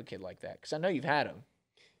when you have a kid like that? Because I know you've had them.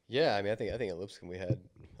 Yeah, I mean, I think at Lipscomb we had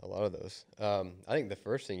a lot of those. I think the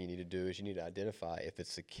first thing you need to do is you need to identify if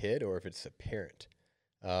it's a kid or if it's a parent.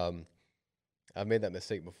 I've made that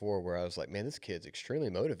mistake before where I was like, man, this kid's extremely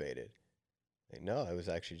motivated. No, it was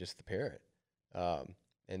actually just the parent.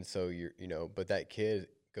 And so but that kid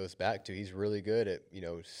goes back to he's really good at,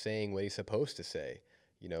 saying what he's supposed to say,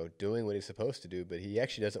 doing what he's supposed to do, but he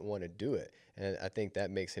actually doesn't want to do it. And I think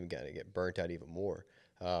that makes him kind of get burnt out even more.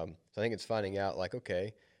 So I think it's finding out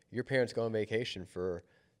okay, your parents go on vacation for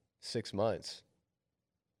 6 months.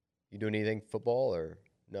 You doing anything football or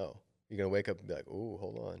no? You're going to wake up and be like, ooh,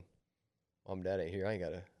 hold on. Mom and dad ain't here. I ain't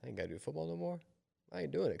gotta do football no more. I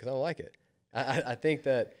ain't doing it because I don't like it. I think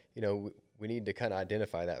that, we need to kind of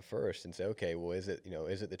identify that first and say, okay, well, is it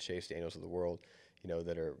the Chase Daniels of the world,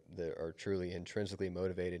 that are truly intrinsically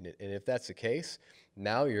motivated? And if that's the case,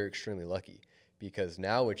 now you're extremely lucky, because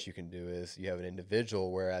now what you can do is you have an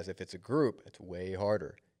individual, whereas if it's a group, it's way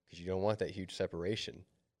harder because you don't want that huge separation.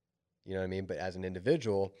 You know what I mean? But as an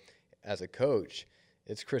individual, as a coach,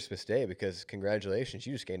 it's Christmas Day because congratulations,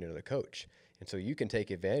 you just gained another coach. And so you can take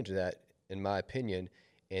advantage of that, in my opinion,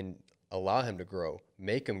 and allow him to grow,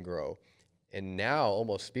 make him grow. And now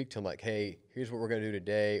almost speak to him like, hey, here's what we're going to do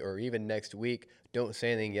today, or even next week. Don't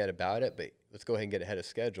say anything yet about it, but let's go ahead and get ahead of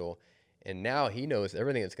schedule. And now he knows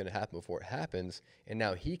everything that's going to happen before it happens. And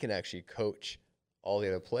now he can actually coach all the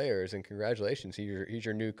other players. And congratulations, he's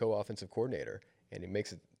your new co-offensive coordinator. And it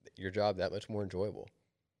makes your job that much more enjoyable.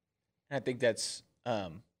 And I think that's,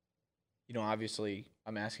 obviously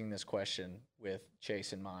I'm asking this question with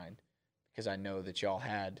Chase in mind because I know that y'all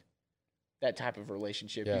had that type of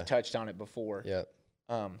relationship. Yeah. You've touched on it before. Yeah.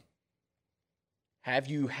 Have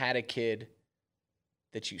you had a kid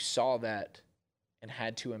that you saw that and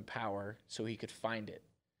had to empower so he could find it?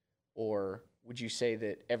 Or would you say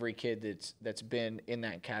that every kid that's been in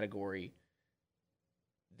that category,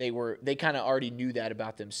 they kind of already knew that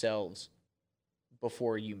about themselves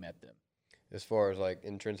before you met them? As far as like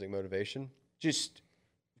intrinsic motivation? Just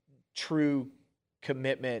true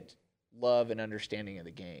commitment, love, and understanding of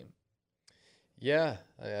the game. Yeah,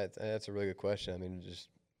 that's a really good question. I mean, just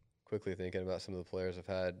quickly thinking about some of the players I've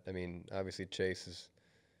had. I mean, obviously Chase is,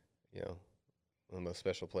 one of the most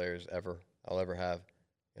special players I'll ever have,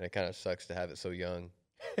 and it kind of sucks to have it so young.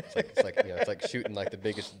 It's like shooting like the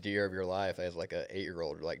biggest deer of your life as like a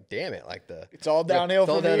 8-year-old. You're like, damn it, like it's all downhill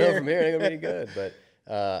from here. It ain't gonna be good. But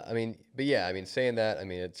saying that,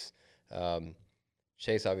 it's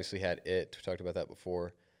Chase obviously had it. We talked about that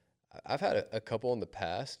before. I've had a couple in the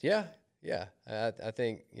past. Yeah. I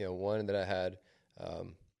think one that I had,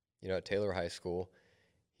 at Taylor High School.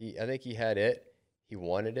 I think he had it. He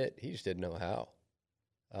wanted it. He just didn't know how.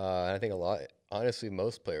 And I think honestly,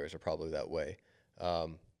 most players are probably that way.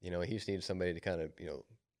 He just needed somebody to kind of,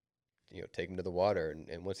 take him to the water.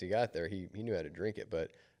 And once he got there, he knew how to drink it,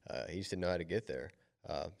 but he just didn't know how to get there.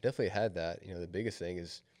 Definitely had that. The biggest thing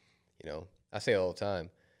is, I say it all the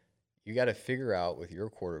time, you got to figure out with your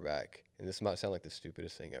quarterback, and this might sound like the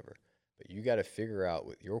stupidest thing ever, but you got to figure out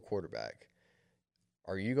with your quarterback,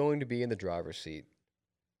 are you going to be in the driver's seat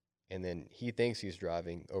and then he thinks he's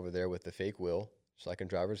driving over there with the fake wheel, just like in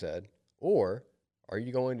driver's ed, or are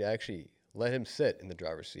you going to actually let him sit in the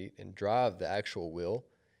driver's seat and drive the actual wheel,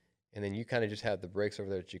 and then you kind of just have the brakes over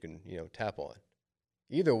there that you can, tap on?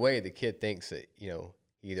 Either way, the kid thinks that,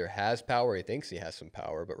 he either has power or he thinks he has some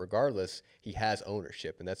power, but regardless, he has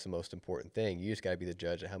ownership, and that's the most important thing. You just got to be the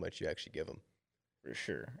judge of how much you actually give him. For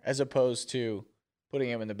sure. As opposed to putting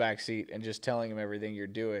him in the back seat and just telling him everything you're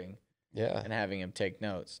doing. Yeah. And having him take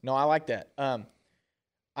notes. No, I like that.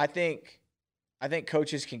 I think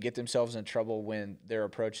coaches can get themselves in trouble when their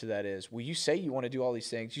approach to that is, well, you say you want to do all these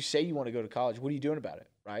things. You say you want to go to college. What are you doing about it?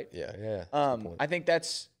 Right? Yeah. I think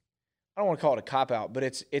that's, I don't want to call it a cop-out, but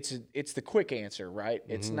it's the quick answer, right?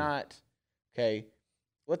 Mm-hmm. It's not, okay,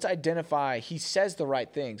 let's identify, he says the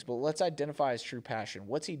right things, but let's identify his true passion.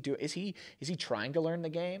 What's he doing? Is he trying to learn the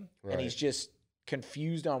game? Right. And he's just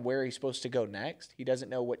confused on where he's supposed to go next? He doesn't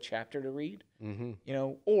know what chapter to read,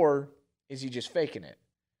 or is he just faking it,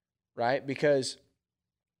 right? Because,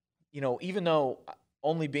 even though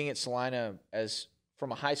only being at Salina as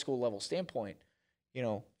from a high school level standpoint,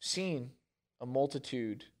 seeing a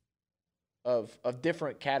multitude of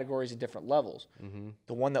different categories and different levels. Mm-hmm.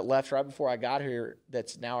 The one that left right before I got here,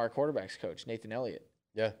 that's now our quarterback's coach, Nathan Elliott.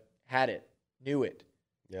 Yeah. Had it, knew it.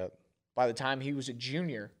 Yep. By the time he was a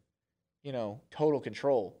junior, total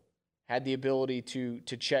control, had the ability to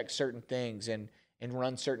check certain things and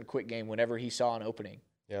run certain quick game whenever he saw an opening,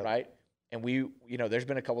 right? And we, there's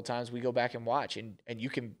been a couple times we go back and watch, and you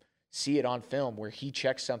can see it on film where he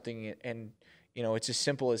checks something and it's as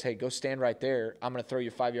simple as, hey, go stand right there. I'm going to throw you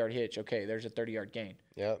a 5-yard hitch. Okay, there's a 30-yard gain.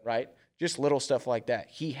 Yeah. Right? Just little stuff like that.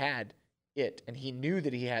 He had it, and he knew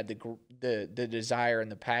that he had the desire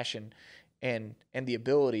and the passion and the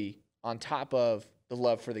ability on top of the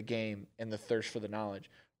love for the game and the thirst for the knowledge,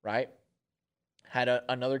 right? Had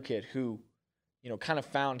another kid who, kind of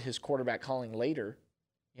found his quarterback calling later,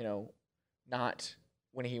 not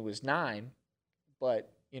when he was 9,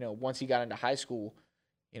 but, once he got into high school,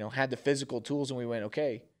 had the physical tools, and we went,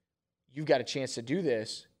 okay, you've got a chance to do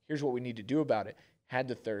this. Here's what we need to do about it. Had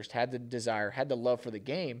the thirst, had the desire, had the love for the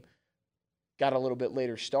game, got a little bit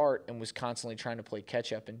later start, and was constantly trying to play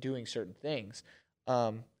catch up and doing certain things.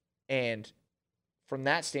 And from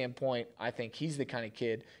that standpoint, I think he's the kind of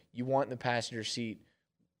kid you want in the passenger seat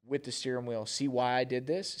with the steering wheel. See why I did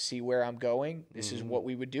this. See where I'm going. This is what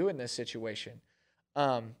we would do in this situation.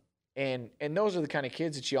 And those are the kind of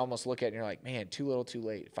kids that you almost look at and you're like, man, too little, too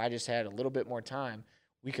late. If I just had a little bit more time,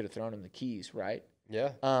 we could have thrown him the keys, right?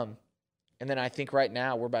 Yeah. And then I think right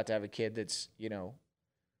now we're about to have a kid that's,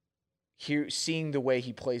 seeing the way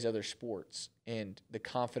he plays other sports and the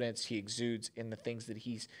confidence he exudes in the things that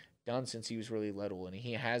he's done since he was really little. And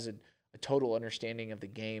he has a total understanding of the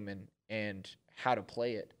game and how to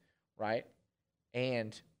play it, right?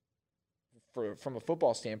 And from a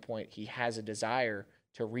football standpoint, he has a desire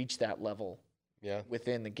to reach that level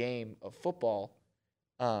within the game of football.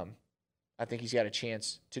 I think he's got a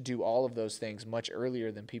chance to do all of those things much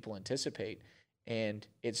earlier than people anticipate. And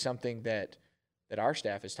it's something that our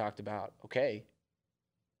staff has talked about. Okay,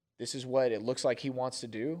 this is what it looks like he wants to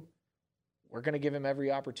do. We're going to give him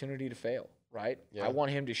every opportunity to fail, right? Yeah. I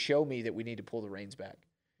want him to show me that we need to pull the reins back.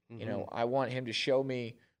 I want him to show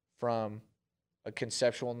me from a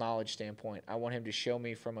conceptual knowledge standpoint. I want him to show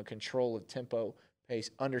me from a control of tempo, pace,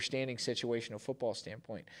 understanding situational football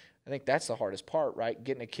standpoint. I think that's the hardest part, right?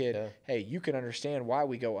 Getting a kid, hey, you can understand why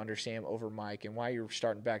we go under Sam over Mike and why you're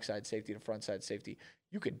starting backside safety to frontside safety.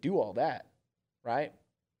 You can do all that, right?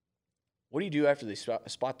 What do you do after they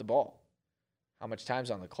spot the ball? How much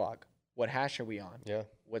time's on the clock? What hash are we on? Yeah.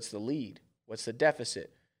 What's the lead? What's the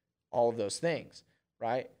deficit? All of those things,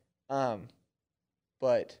 right?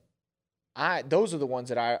 But those are the ones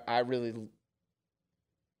that I really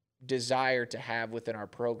desire to have within our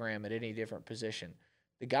program at any different position.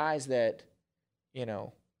 The guys that,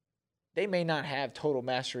 they may not have total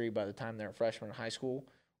mastery by the time they're a freshman in high school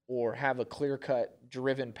or have a clear-cut,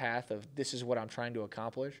 driven path of this is what I'm trying to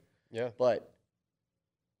accomplish. Yeah. But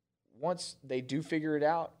once they do figure it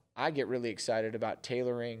out, I get really excited about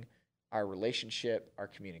tailoring our relationship, our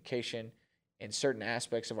communication, and certain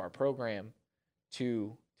aspects of our program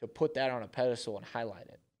to put that on a pedestal and highlight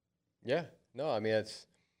it. Yeah. No, I mean,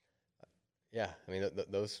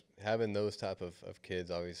 those having those type of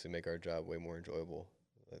kids obviously make our job way more enjoyable.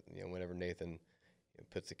 Whenever Nathan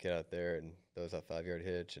puts the kid out there and throws that 5-yard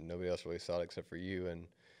hitch and nobody else really saw it except for you, and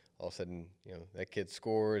all of a sudden, that kid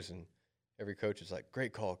scores and every coach is like,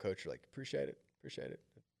 great call, coach. You're like, appreciate it.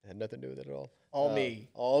 It had nothing to do with it at all. All me.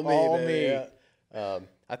 Yeah.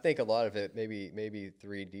 I think a lot of it, maybe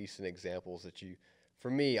 3 decent examples that for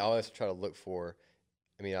me, I always try to look for.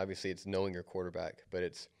 I mean, obviously it's knowing your quarterback, but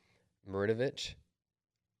it's Marinovich,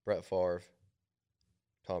 Brett Favre,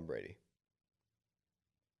 Tom Brady.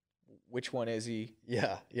 Which one is he?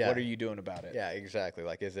 Yeah. What are you doing about it? Yeah, exactly.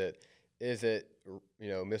 Like, is it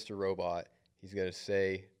Mr. Robot? He's gonna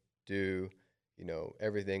say, do,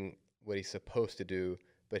 everything what he's supposed to do,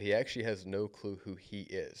 but he actually has no clue who he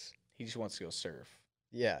is. He just wants to go surf.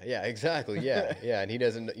 Yeah, exactly. Yeah, and he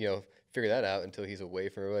doesn't, figure that out until he's away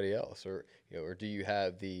from everybody else. Or, or do you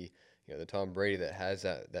have the Tom Brady that has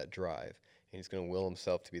that drive and he's going to will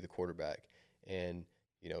himself to be the quarterback, and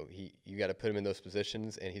you got to put him in those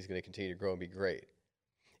positions and he's going to continue to grow and be great.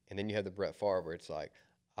 And then you have the Brett Favre where it's like,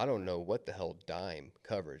 I don't know what the hell dime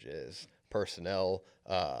coverage is, personnel.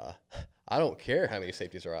 I don't care how many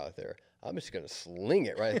safeties are out there. I'm just going to sling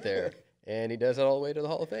it right there. And he does it all the way to the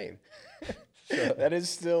Hall of Fame. So. That is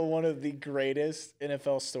still one of the greatest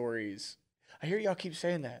NFL stories. I hear y'all keep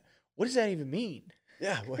saying that. What does that even mean?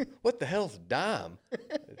 Yeah, what the hell's dime?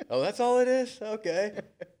 Oh, that's all it is? Okay.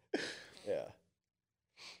 Yeah.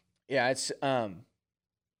 Yeah, it's,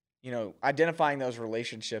 identifying those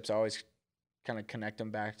relationships, I always kind of connect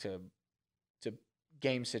them back to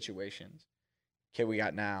game situations. Kid we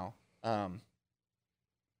got now,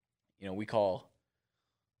 we call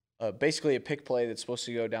basically a pick play that's supposed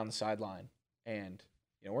to go down the sideline. And,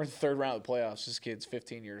 we're in the 3rd round of the playoffs. This kid's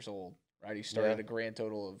 15 years old, right? He started a grand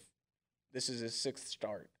total of, this is his 6th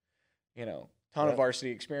start. Ton of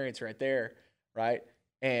varsity experience right there, right?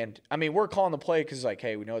 And, we're calling the play because,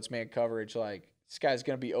 hey, we know it's man coverage. This guy's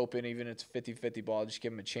going to be open even if it's a 50-50 ball. Just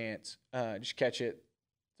give him a chance. Just catch it,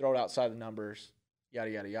 throw it outside the numbers,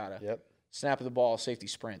 yada, yada, yada. Yep. Snap of the ball, safety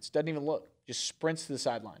sprints. Doesn't even look. Just sprints to the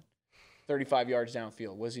sideline. 35 yards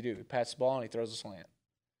downfield. What does he do? He passes the ball and he throws a slant.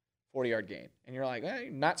 40-yard gain. And you're like, hey,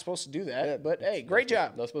 you're not supposed to do that. But, hey, great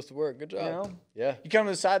job. Not supposed to work. Good job. Yeah. You come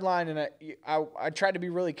to the sideline, and I tried to be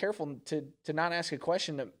really careful to not ask a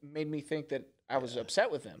question that made me think that I was upset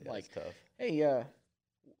with him. Yeah, tough. Hey,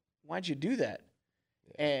 why'd you do that?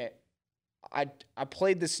 Yeah. And I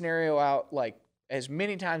played the scenario out, as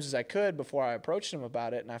many times as I could before I approached him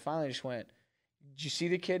about it, and I finally just went, did you see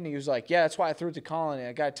the kid? And he was like, yeah, that's why I threw it to Colin, and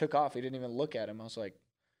that guy took off. He didn't even look at him. I was like,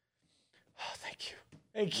 oh, thank you.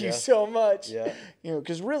 Thank you Yeah. so much. Yeah. You know,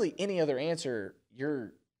 because really any other answer,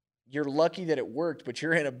 you're lucky that it worked, but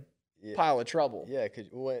you're in a Yeah. pile of trouble. Yeah.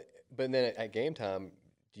 But then at game time,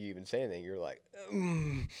 do you even say anything? You're like,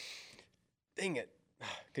 dang it.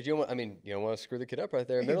 Because you don't want, I mean, you don't want to screw the kid up right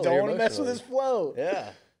there. You Mentally, don't or want to mess with his emotionally. flow.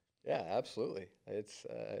 Yeah. Yeah, absolutely.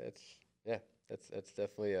 Yeah, that's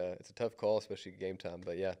definitely it's a tough call, especially game time.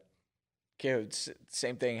 But yeah, Okay,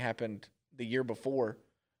 same thing happened the year before.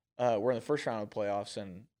 We're in the first round of the playoffs,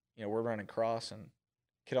 and we're running cross, and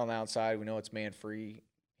kid on the outside. We know it's man free.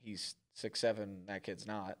 He's 6'7". That kid's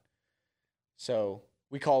not. So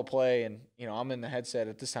we call a play, and I'm in the headset.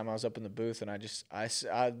 At this time, I was up in the booth, and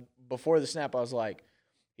I before the snap, I was like,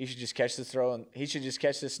 he should just catch the throw, and he should just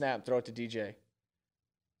catch the snap, and throw it to DJ,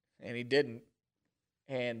 and he didn't,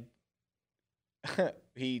 and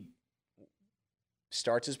he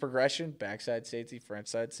starts his progression, backside safety, front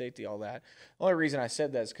side safety, all that. The only reason I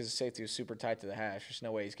said that is because the safety was super tight to the hash. There's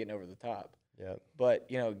no way he's getting over the top. yeah, But,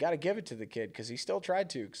 got to give it to the kid because he still tried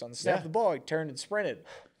to. Because on the snap of the ball, he turned and sprinted.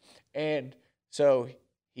 And so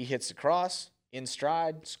he hits the cross, in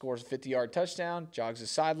stride, scores a 50-yard touchdown, jogs the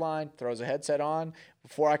sideline, throws a headset on.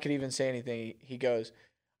 Before I could even say anything, he goes,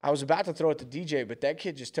 I was about to throw it to DJ, but that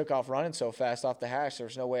kid just took off running so fast off the hash, there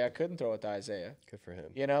was no way I couldn't throw it to Isaiah. good for him.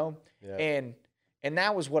 Yeah. And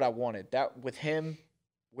that was what I wanted. That with him,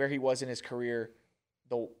 where he was in his career,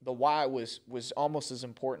 the why was almost as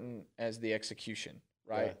important as the execution,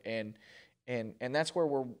 right? Yeah. And that's where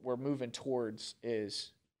we're moving towards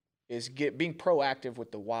is being proactive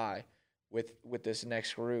with the why with this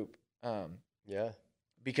next group. Yeah.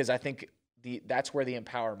 Because I think that's where the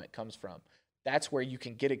empowerment comes from. That's where you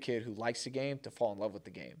can get a kid who likes the game to fall in love with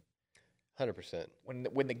the game. 100%.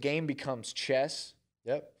 When the game becomes chess,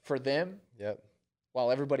 Yep. for them, Yep.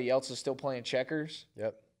 while everybody else is still playing checkers,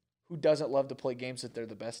 Yep. who doesn't love to play games that they're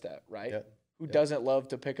the best at, right? Yep. Who doesn't love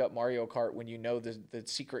to pick up Mario Kart when you know the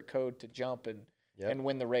secret code to jump and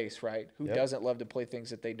win the race, right? Who doesn't love to play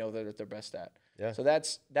things that they know that they're best at? Yeah. So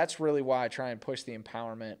that's really why I try and push the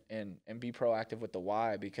empowerment and be proactive with the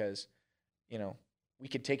why, because we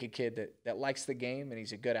could take a kid that likes the game and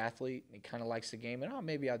he's a good athlete and he kind of likes the game and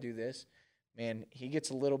maybe I'll do this. Man, he gets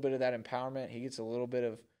a little bit of that empowerment. He gets a little bit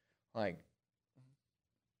of like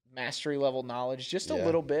mastery level knowledge, just a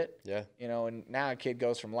little bit. Yeah. And now a kid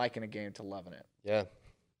goes from liking a game to loving it. Yeah.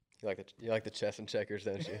 You like the chess and checkers,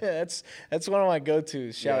 don't you? That's one of my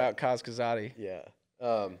go-tos. Shout out Kaz Kazadi. Yeah.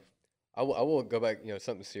 I will go back,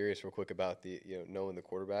 something serious real quick about the, knowing the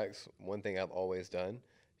quarterbacks. One thing I've always done,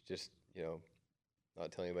 just,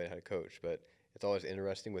 not telling anybody how to coach, but it's always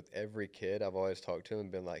interesting with every kid. I've always talked to them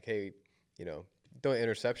and been like, hey, throw an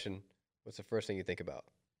interception. What's the first thing you think about?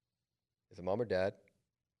 Is it mom or dad?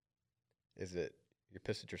 Is it you're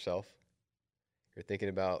pissed at yourself? You're thinking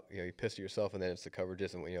about, you pissed at yourself and then it's the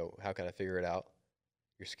coverages and, how can I figure it out?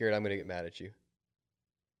 You're scared I'm going to get mad at you.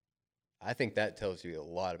 I think that tells you a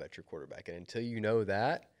lot about your quarterback. And until you know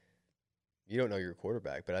that, you don't know your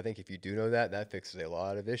quarterback. But I think if you do know that, that fixes a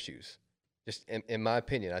lot of issues. Just in my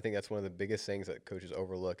opinion, I think that's one of the biggest things that coaches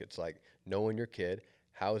overlook. It's like knowing your kid.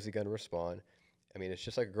 How is he going to respond? I mean, it's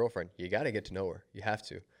just like a girlfriend. You got to get to know her. You have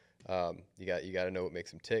to. You got to know what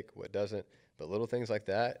makes him tick, what doesn't. But little things like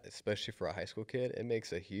that, especially for a high school kid, it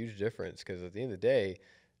makes a huge difference because at the end of the day,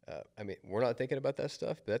 I mean, we're not thinking about that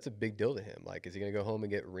stuff, but that's a big deal to him. Like, is he going to go home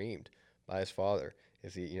and get reamed by his father?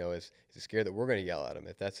 Is he, is he scared that we're going to yell at him?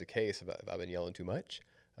 If that's the case, if I've been yelling too much,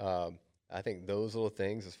 I think those little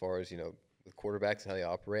things, as far as with quarterbacks and how they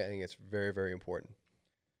operate, I think it's very, very important.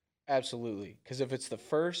 Absolutely, because if it's the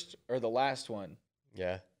first or the last one,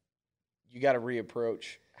 yeah, you got to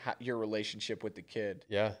reapproach your relationship with the kid,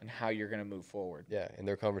 yeah, and how you're going to move forward. Yeah, and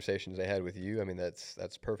their conversations they had with you, I mean, that's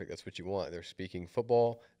perfect. That's what you want. They're speaking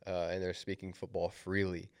football, and they're speaking football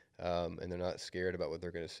freely, and they're not scared about what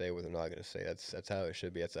they're going to say, what they're not going to say. That's how it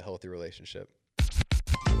should be. That's a healthy relationship.